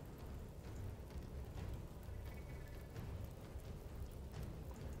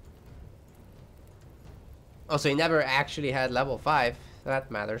 Oh, so he never actually had level 5.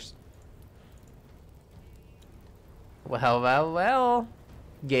 That matters. Well, well, well.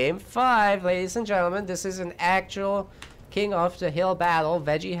 Game 5, ladies and gentlemen. This is an actual King of the Hill battle.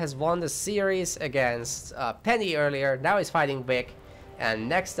 Vegie has won the series against Penny earlier. Now he's fighting Vic. And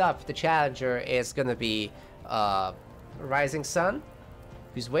next up, the challenger is going to be Rising Sun,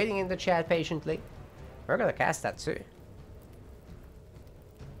 who's waiting in the chat patiently. We're going to cast that too.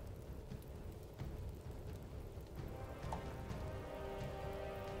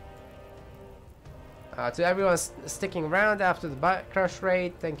 To everyone sticking around after the crush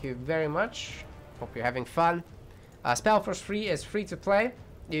raid, thank you very much. Hope you're having fun. Spellforce 3 is free to play.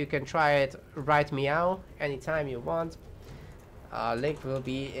 You can try it right meow anytime you want. Link will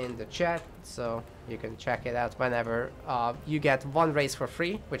be in the chat, so you can check it out whenever. You get one race for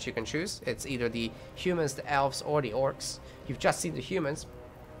free, which you can choose. It's either the humans, the elves, or the orcs. You've just seen the humans.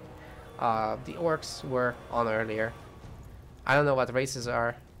 The orcs were on earlier. I don't know what races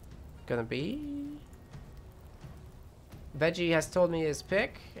are gonna be. Vegie has told me his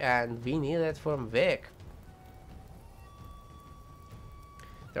pick, and we need it from Vic.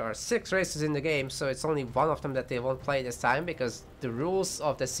 There are 6 races in the game, so it's only one of them that they won't play this time, because the rules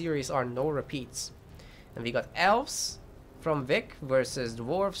of the series are no repeats. And we got elves from Vic versus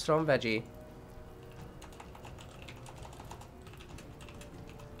dwarves from Vegie.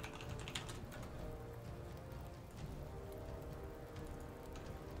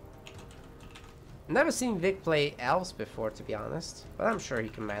 Never seen Vic play elves before, to be honest, but I'm sure he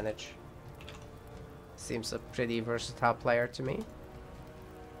can manage. Seems a pretty versatile player to me.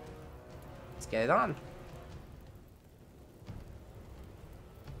 Let's get it on.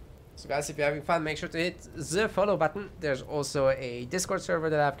 So guys, if you're having fun, make sure to hit the follow button. There's also a Discord server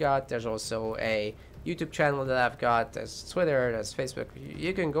that I've got. There's also a YouTube channel that I've got. There's Twitter, there's Facebook.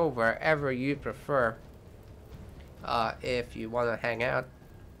 You can go wherever you prefer if you want to hang out.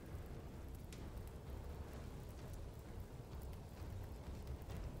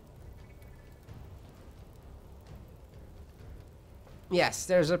 Yes,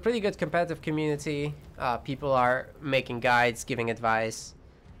 there's a pretty good competitive community. People are making guides, giving advice.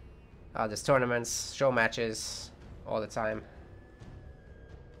 There's tournaments, show matches, all the time.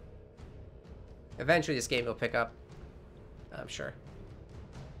 Eventually this game will pick up, I'm sure.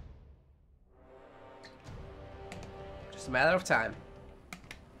 Just a matter of time.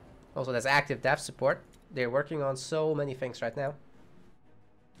 Also, there's active dev support. They're working on so many things right now.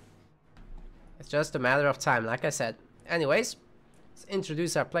 It's just a matter of time, like I said. Anyways, let's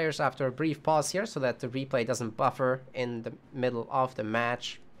introduce our players after a brief pause here so that the replay doesn't buffer in the middle of the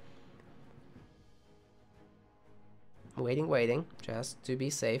match. Waiting, just to be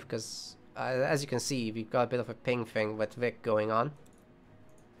safe, because as you can see, we've got a bit of a ping thing with Vic going on.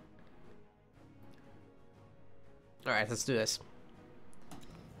 Alright, let's do this.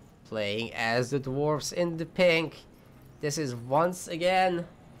 Playing as the dwarves in the pink. This is once again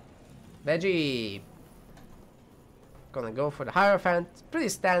Vegie. Gonna go for the Hierophant. Pretty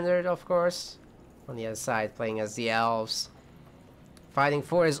standard, of course. On the other side, playing as the elves. Fighting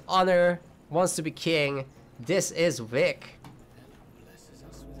for his honor. Wants to be king. This is Vic.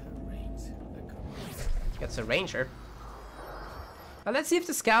 Gets a ranger. Now let's see if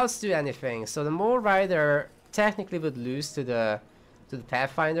the scouts do anything. So the Mole Rider technically would lose to the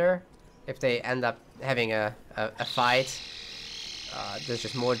Pathfinder if they end up having a fight. There's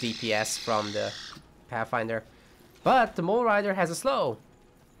just more DPS from the Pathfinder. But the Mole Rider has a slow.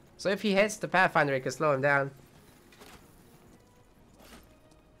 So if he hits the Pathfinder, he can slow him down.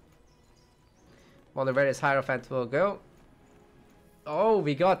 Wonder where this Hierophant will go. Oh,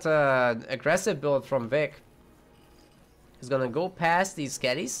 we got an aggressive build from Vic. He's gonna go past these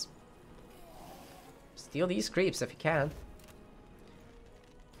Sketties. Steal these creeps if he can.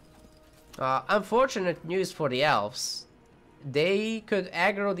 Unfortunate news for the elves. They could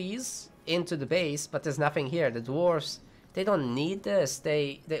aggro these into the base, but there's nothing here. The dwarves, they don't need this.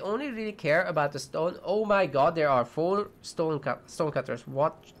 They only really care about the stone. Oh my god, there are 4 stone cutters.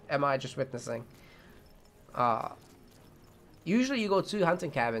 What am I just witnessing? Usually you go 2 hunting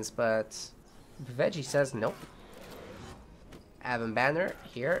cabins, but Vegie says nope. Avon Banner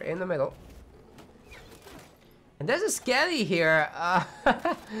here in the middle. And there's a Skelly here,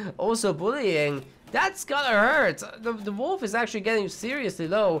 also bullying. That's gotta hurt. The wolf is actually getting seriously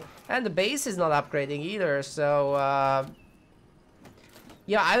low, and the base is not upgrading either, so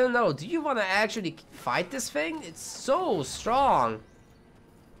yeah, I don't know. Do you want to actually fight this thing? It's so strong.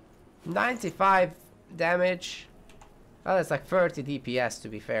 95 damage. Well, it's like 30 DPS to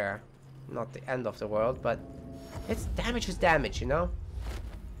be fair. Not the end of the world, but it's damage is damage, you know?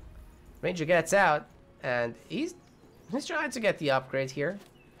 Ranger gets out, and he's trying to get the upgrade here.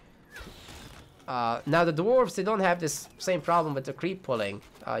 Now the dwarves, they don't have this same problem with the creep pulling.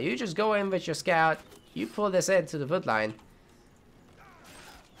 You just go in with your scout, you pull this into the wood line.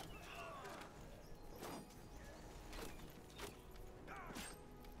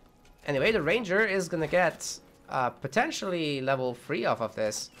 Anyway, the ranger is gonna get potentially level 3 off of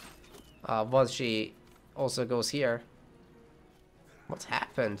this. Once she also goes here. What's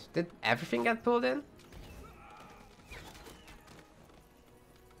happened? Did everything get pulled in?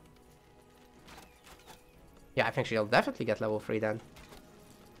 Yeah, I think she'll definitely get level 3 then.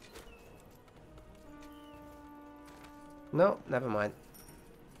 No, never mind.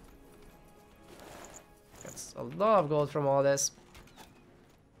 That's a lot of gold from all this.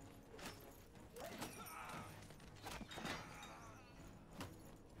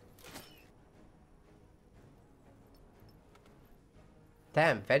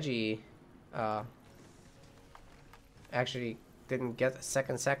 Damn, Vegie actually didn't get a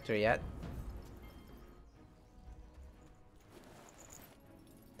second sector yet.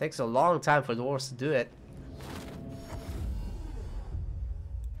 Takes a long time for dwarves to do it.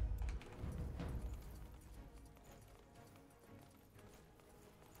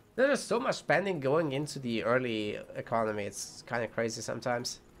 There's just so much spending going into the early economy. It's kind of crazy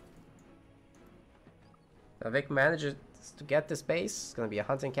sometimes. Vic manages to get this base. It's gonna be a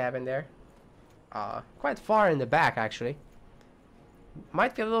hunting cabin there. Quite far in the back actually.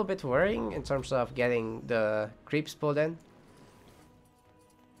 Might be a little bit worrying in terms of getting the creeps pulled in.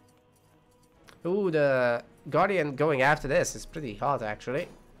 Ooh, the Guardian going after this is pretty hot actually.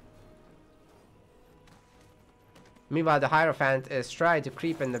 Meanwhile, the Hierophant is trying to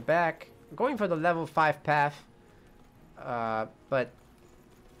creep in the back, going for the level 5 path. But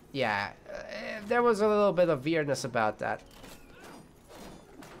yeah, there was a little bit of weirdness about that.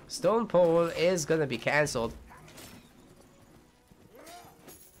 Stone Pole is gonna be cancelled.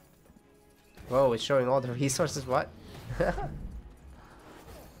 Whoa, it's showing all the resources, what?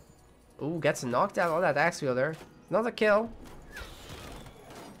 Ooh, gets a knockdown on that axe wielder. Another kill.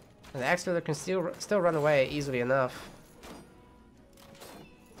 And the axe wielder can still run away easily enough.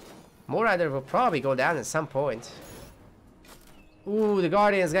 Rider will probably go down at some point. Ooh, the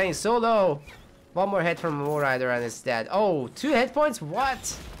Guardian is getting so low. One more hit from Rider and it's dead. Oh, 2 hit points?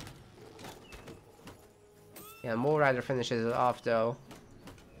 What? Yeah, Rider finishes it off though.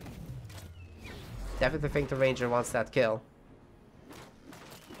 Definitely think the Ranger wants that kill.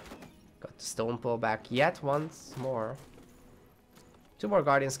 Got the stone pull back yet once more. 2 more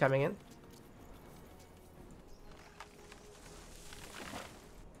Guardians coming in.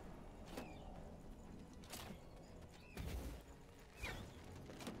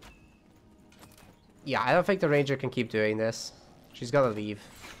 Yeah, I don't think the Ranger can keep doing this. She's gonna leave.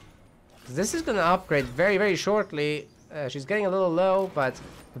 This is gonna upgrade very, very shortly. She's getting a little low, but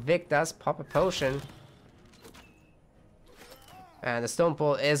Vic does pop a potion. And the stone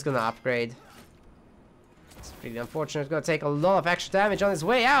pole is gonna upgrade. It's pretty unfortunate. It's gonna take a lot of extra damage on his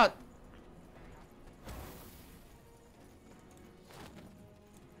way out.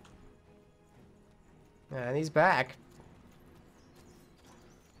 And he's back.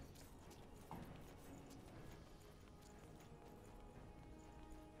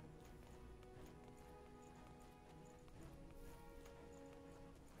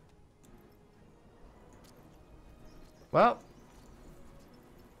 Well,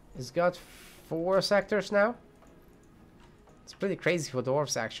 he's got 4 sectors now. It's pretty crazy for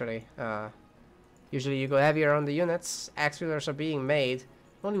dwarves actually. Usually you go heavier on the units. Axe wielders are being made.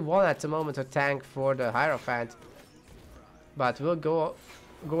 Only 1 at the moment to tank for the Hierophant. But we'll go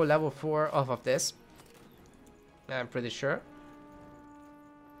level 4 off of this. I'm pretty sure.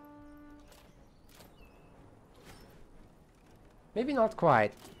 Maybe not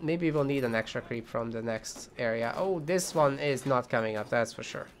quite. Maybe we'll need an extra creep from the next area. Oh, this one is not coming up, that's for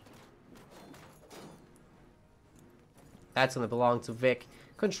sure. That's gonna belong to Vic.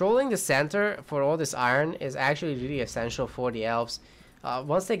 Controlling the center for all this iron is actually really essential for the elves.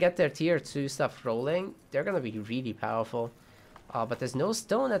 Once they get their tier 2 stuff rolling, they're gonna be really powerful. But there's no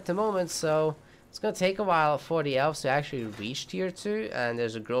stone at the moment, so it's gonna take a while for the elves to actually reach tier 2. And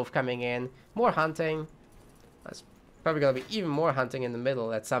there's a grove coming in, more hunting. That's probably gonna be even more hunting in the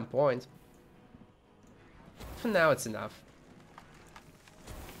middle at some point. For now, it's enough.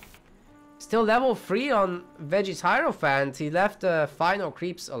 Still level 3 on Vegie's Hierophant. He left the final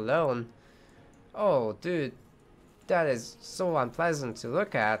creeps alone. Oh, dude. That is so unpleasant to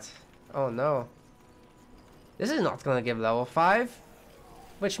look at. Oh, no. This is not gonna give level 5.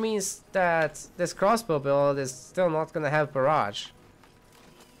 Which means that this crossbow build is still not gonna have barrage.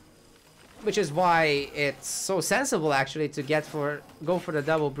 Which is why it's so sensible actually to go for the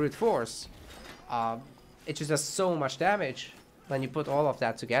double brute force. It just does so much damage when you put all of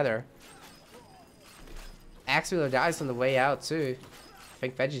that together. Axe Wheeler dies on the way out too. I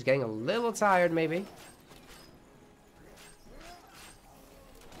think Veggie's getting a little tired maybe.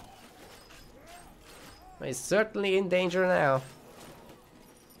 He's certainly in danger now.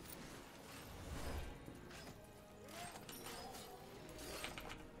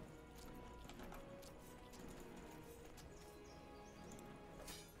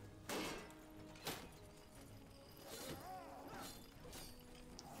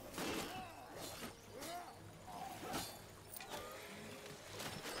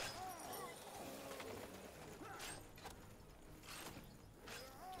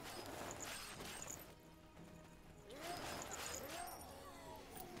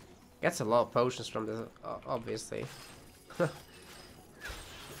 Gets a lot of potions from this, obviously. And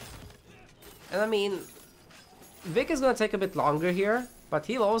I mean, Vic is gonna take a bit longer here, but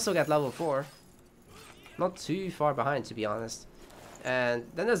he'll also get level 4. Not too far behind, to be honest. And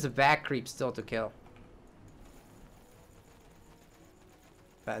then there's the back creep still to kill.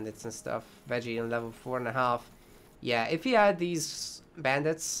 Bandits and stuff. Vegie on level 4.5. Yeah, if he had these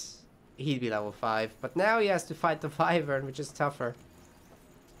bandits, he'd be level 5. But now he has to fight the Wyvern, which is tougher.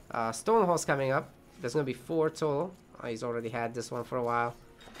 Stonehorse coming up. There's gonna be 4 total. He's already had this one for a while.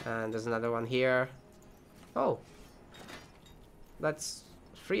 And there's another one here. Oh. That's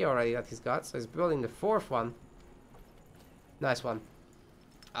 3 already that he's got. So he's building the 4th one. Nice one.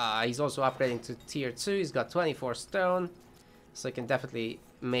 He's also upgrading to tier 2. He's got 24 stone. So he can definitely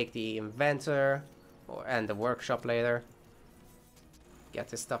make the inventor and the workshop later.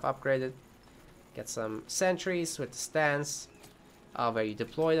 Get his stuff upgraded. Get some sentries with the stance. Where you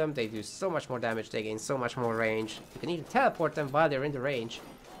deploy them, they do so much more damage, they gain so much more range. You can even teleport them while they're in the range.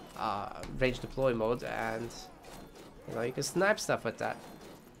 Range deploy mode, and you know, you can snipe stuff with that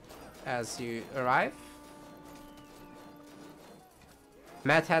as you arrive.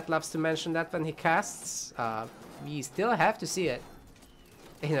 Mad Hat loves to mention that when he casts. We still have to see it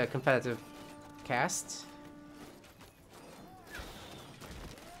in a competitive cast.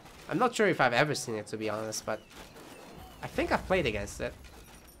 I'm not sure if I've ever seen it, to be honest, but I think I've played against it.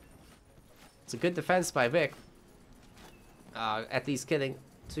 It's a good defense by Vic. At least killing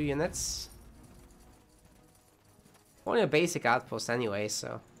 2 units. Only a basic outpost anyway,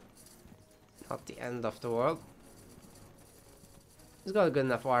 so not the end of the world. He's got a good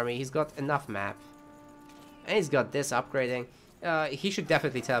enough army. He's got enough map. And he's got this upgrading. He should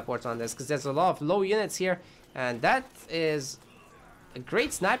definitely teleport on this, because there's a lot of low units here. And that is a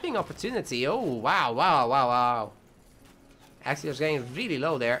great sniping opportunity. Oh, wow, wow, wow, wow. Actually, I was getting really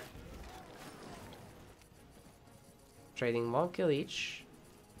low there. Trading 1 kill each.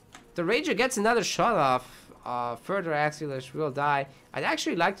 The Ranger gets another shot off. Further Axulers will die. I'd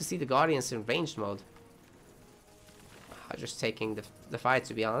actually like to see the Guardians in ranged mode. Just taking the fight,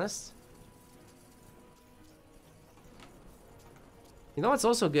 to be honest. You know what's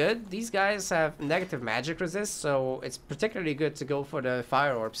also good? These guys have negative magic resist, so it's particularly good to go for the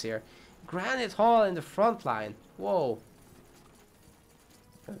fire orbs here. Granite Hall in the front line. Whoa.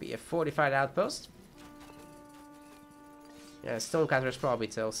 Gonna be a fortified outpost. Yeah, Stonecutters probably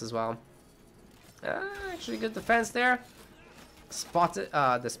tilts as well. Actually good defense there. Spotted.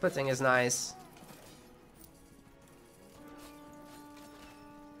 The splitting is nice.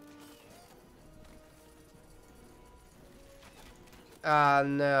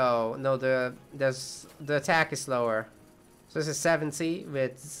 No, the attack is slower. So this is 70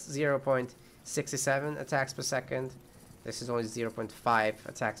 with 0.67 attacks per second. This is only 0.5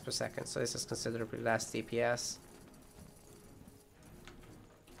 attacks per second, so this is considerably less DPS.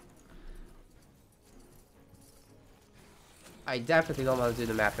 I definitely don't want to do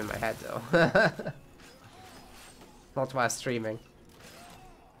the map in my head though. Not while streaming.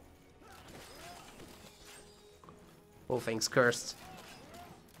 Whole thing's cursed.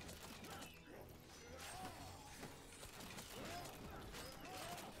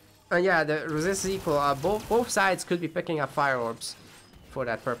 And yeah, the resist is equal. Both sides could be picking up fire orbs for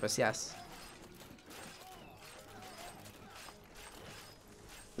that purpose, yes.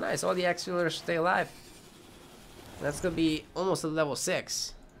 Nice, all the Axulers stay alive. That's gonna be almost a level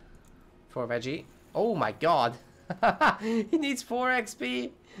 6 for Vegie. Oh my god. He needs 4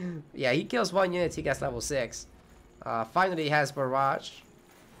 XP. Yeah, he kills 1 unit, he gets level 6. Finally he has barrage.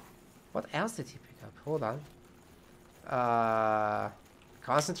 What else did he pick up? Hold on.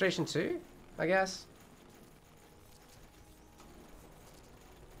 Concentration 2, I guess.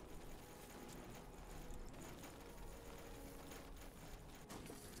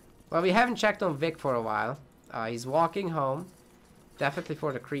 Well, we haven't checked on Vic for a while. He's walking home. Definitely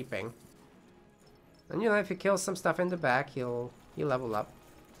for the creeping. And you know, if he kills some stuff in the back, he'll level up.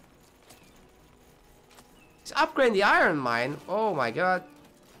 He's upgrading the iron mine. Oh my god.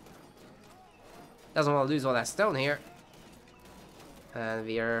 Doesn't want to lose all that stone here. And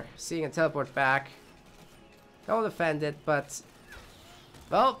we are seeing a teleport back. I'll defend it, but...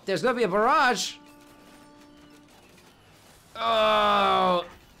 Well, there's gonna be a barrage! Oh!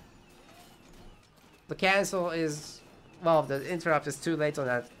 The cancel is... Well, the interrupt is too late on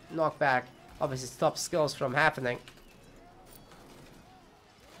that knockback. Obviously stops skills from happening.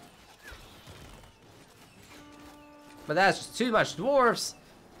 But that's just too much dwarves.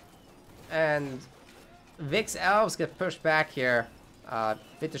 And Vic's elves get pushed back here.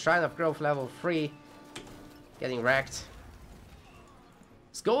 With the Shrine of Growth level 3. Getting wrecked.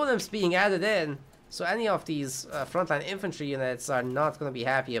 Golems being added in. So any of these frontline infantry units are not going to be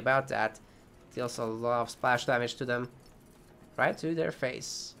happy about that. Deals a lot of splash damage to them. Right to their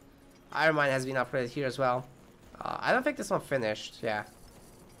face. Iron Mine has been upgraded here as well. I don't think this one finished. Yeah.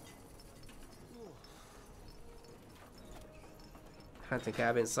 Hunting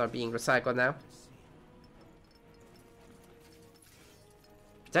cabins are being recycled now.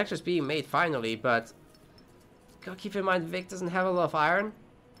 Protector's being made finally, but gotta keep in mind Vic doesn't have a lot of iron.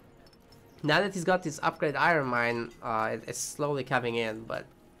 Now that he's got this upgraded iron mine, it's slowly coming in, but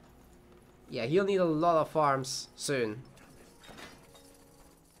yeah, he'll need a lot of farms soon.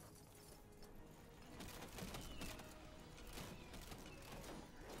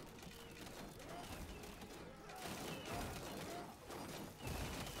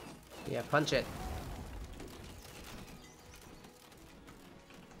 Yeah, punch it.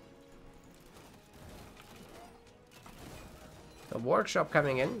 The workshop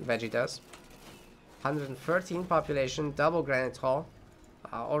coming in, Vegie does. 113 population, double granite hall.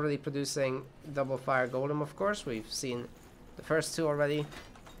 Already producing double fire golem, of course. We've seen the first two already.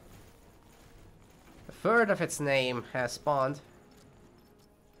 A third of its name has spawned.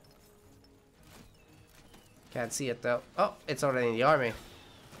 Can't see it though. Oh, it's already in the army.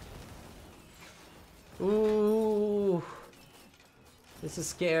 Ooh, this is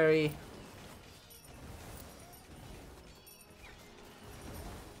scary.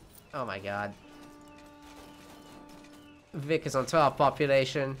 Oh my god. Vic is on 12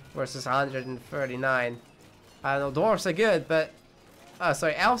 population versus 139. I don't know, dwarves are good, but... Oh,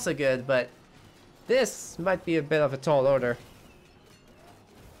 sorry, elves are good, but... This might be a bit of a tall order.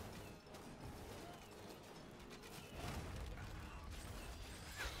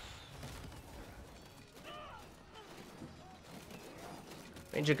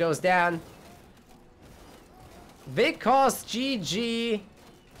 Ranger goes down. Vic calls GG.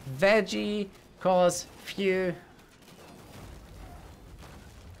 Vegie calls few.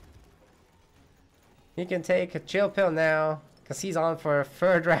 He can take a chill pill now, because he's on for a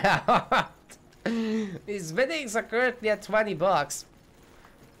third round. His winnings are currently at 20 bucks.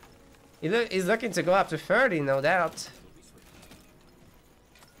 He's looking to go up to 30, no doubt.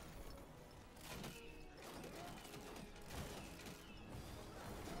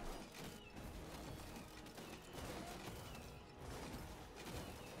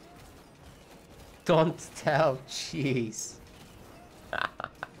 Don't tell, jeez.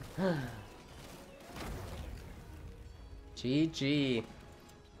 GG.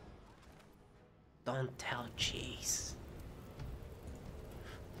 Don't tell, jeez.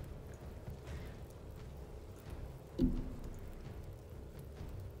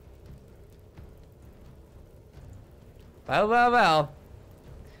 Well, well, well.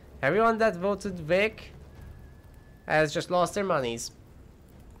 Everyone that voted Vic has just lost their monies.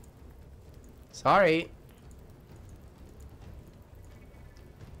 Sorry.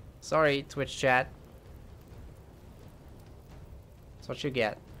 Sorry, Twitch chat. That's what you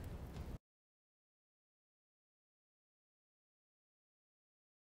get.